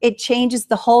involved, it changes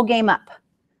the whole game up,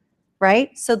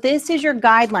 right? So this is your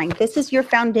guideline. This is your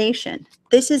foundation.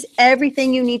 This is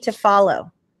everything you need to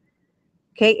follow.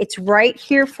 Okay, it's right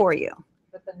here for you.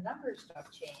 But the numbers don't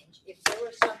change. If there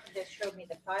was something that showed me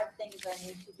the 5 things I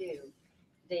need to do,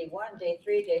 day 1, day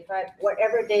 3, day 5,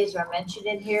 whatever days are mentioned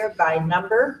in here by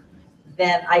number,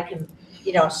 then I can,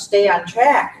 stay on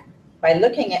track by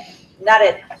looking at, not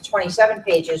at 27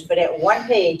 pages, but at 1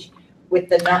 page with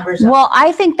the numbers. Well,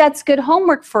 I think that's good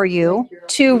homework for you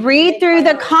to read through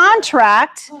the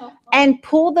contract and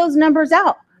pull those numbers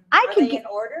out. Are they in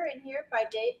order in here by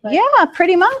date? Yeah,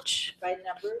 pretty much. By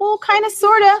number? Well, kind of,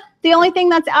 sort of. The only thing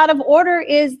that's out of order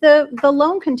is the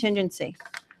loan contingency.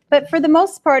 But for the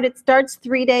most part, it starts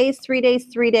 3 days, 3 days,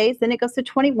 3 days, then it goes to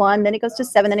 21, then it goes to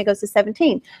 7, then it goes to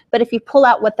 17. But if you pull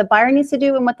out what the buyer needs to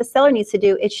do and what the seller needs to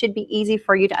do, it should be easy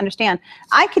for you to understand.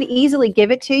 I could easily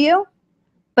give it to you,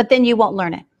 but then you won't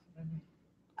learn it.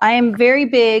 I am very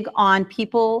big on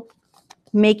people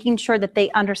making sure that they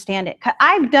understand it.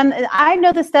 I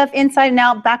know this stuff inside and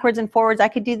out, backwards and forwards. I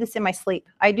could do this in my sleep.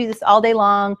 I do this all day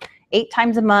long, 8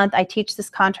 times a month. I teach this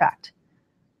contract.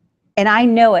 And I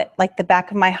know it like the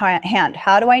back of my hand.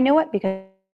 How do I know it? Because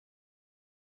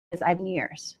I've been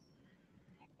years.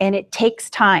 And it takes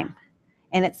time.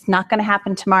 And it's not going to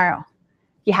happen tomorrow.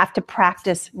 You have to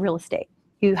practice real estate.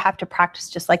 You have to practice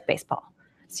just like baseball.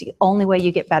 It's the only way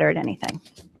you get better at anything.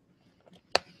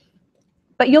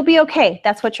 But you'll be okay.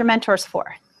 That's what your mentor's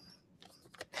for.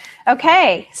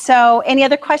 Okay, so any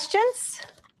other questions?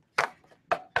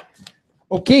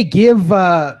 Okay,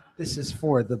 this is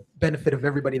for the benefit of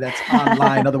everybody that's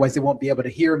online, otherwise they won't be able to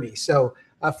hear me. So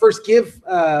first, give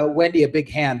Wendy a big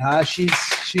hand, huh? She's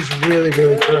really,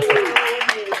 really terrific.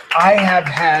 I have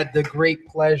had the great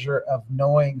pleasure of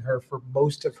knowing her for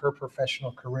most of her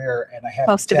professional career, and I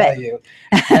have to tell you,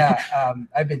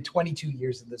 I've been 22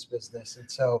 years in this business, and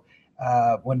so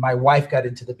when my wife got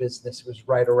into the business, it was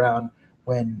right around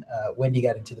when Wendy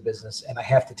got into the business, and I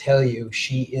have to tell you,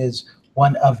 she is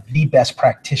one of the best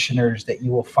practitioners that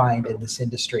you will find in this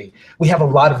industry. We have a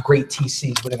lot of great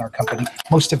TCs within our company,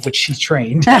 most of which she's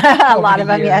trained. A lot of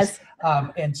them, yes.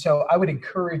 And so I would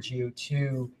encourage you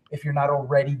to, if you're not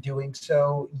already doing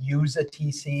so, use a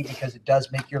TC because it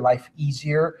does make your life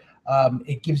easier.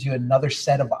 It gives you another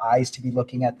set of eyes to be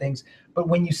looking at things. But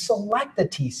when you select the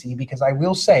TC, because I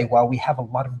will say, while we have a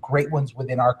lot of great ones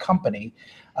within our company,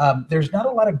 there's not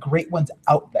a lot of great ones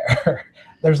out there.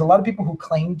 There's a lot of people who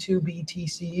claim to be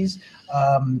TCs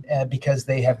because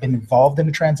they have been involved in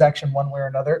a transaction one way or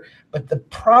another. But the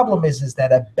problem is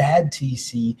that a bad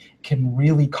TC can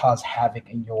really cause havoc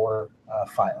in your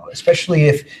file, especially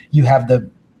if you have the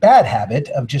bad habit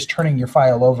of just turning your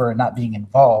file over and not being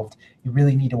involved you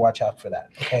really need to watch out for that.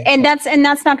 Okay. And that's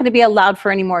not going to be allowed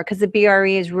for anymore because the BRE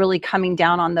is really coming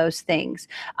down on those things.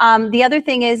 The other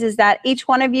thing is that each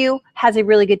one of you has a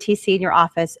really good TC in your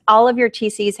office. All of your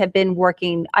TCs have been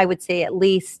working, I would say at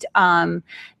least,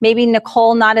 maybe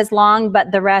Nicole not as long,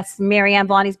 but the rest, Mary Ann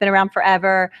Vellani's been around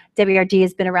forever. WRD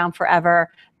has been around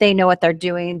forever. They know what they're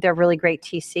doing. They're really great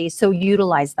TCs, so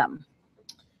utilize them.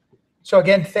 So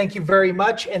again, thank you very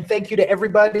much. And thank you to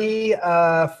everybody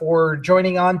for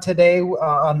joining on today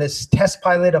on this test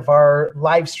pilot of our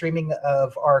live streaming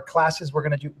of our classes. We're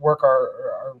going to work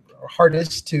our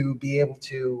hardest to be able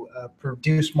to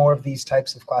produce more of these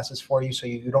types of classes for you so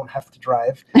you don't have to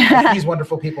drive, like these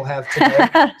wonderful people have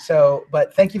today. So,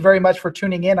 but thank you very much for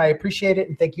tuning in. I appreciate it.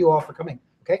 And thank you all for coming.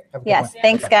 Okay. Have a good Yes, one.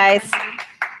 thanks, guys.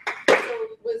 So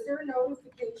was there a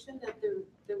notification that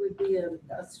there would be a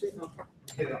stream?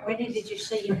 Wendy, did you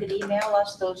say you could email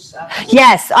us those?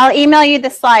 Yes, I'll email you the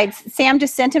slides. Sam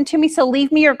just sent them to me, so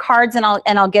leave me your cards and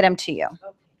I'll get them to you.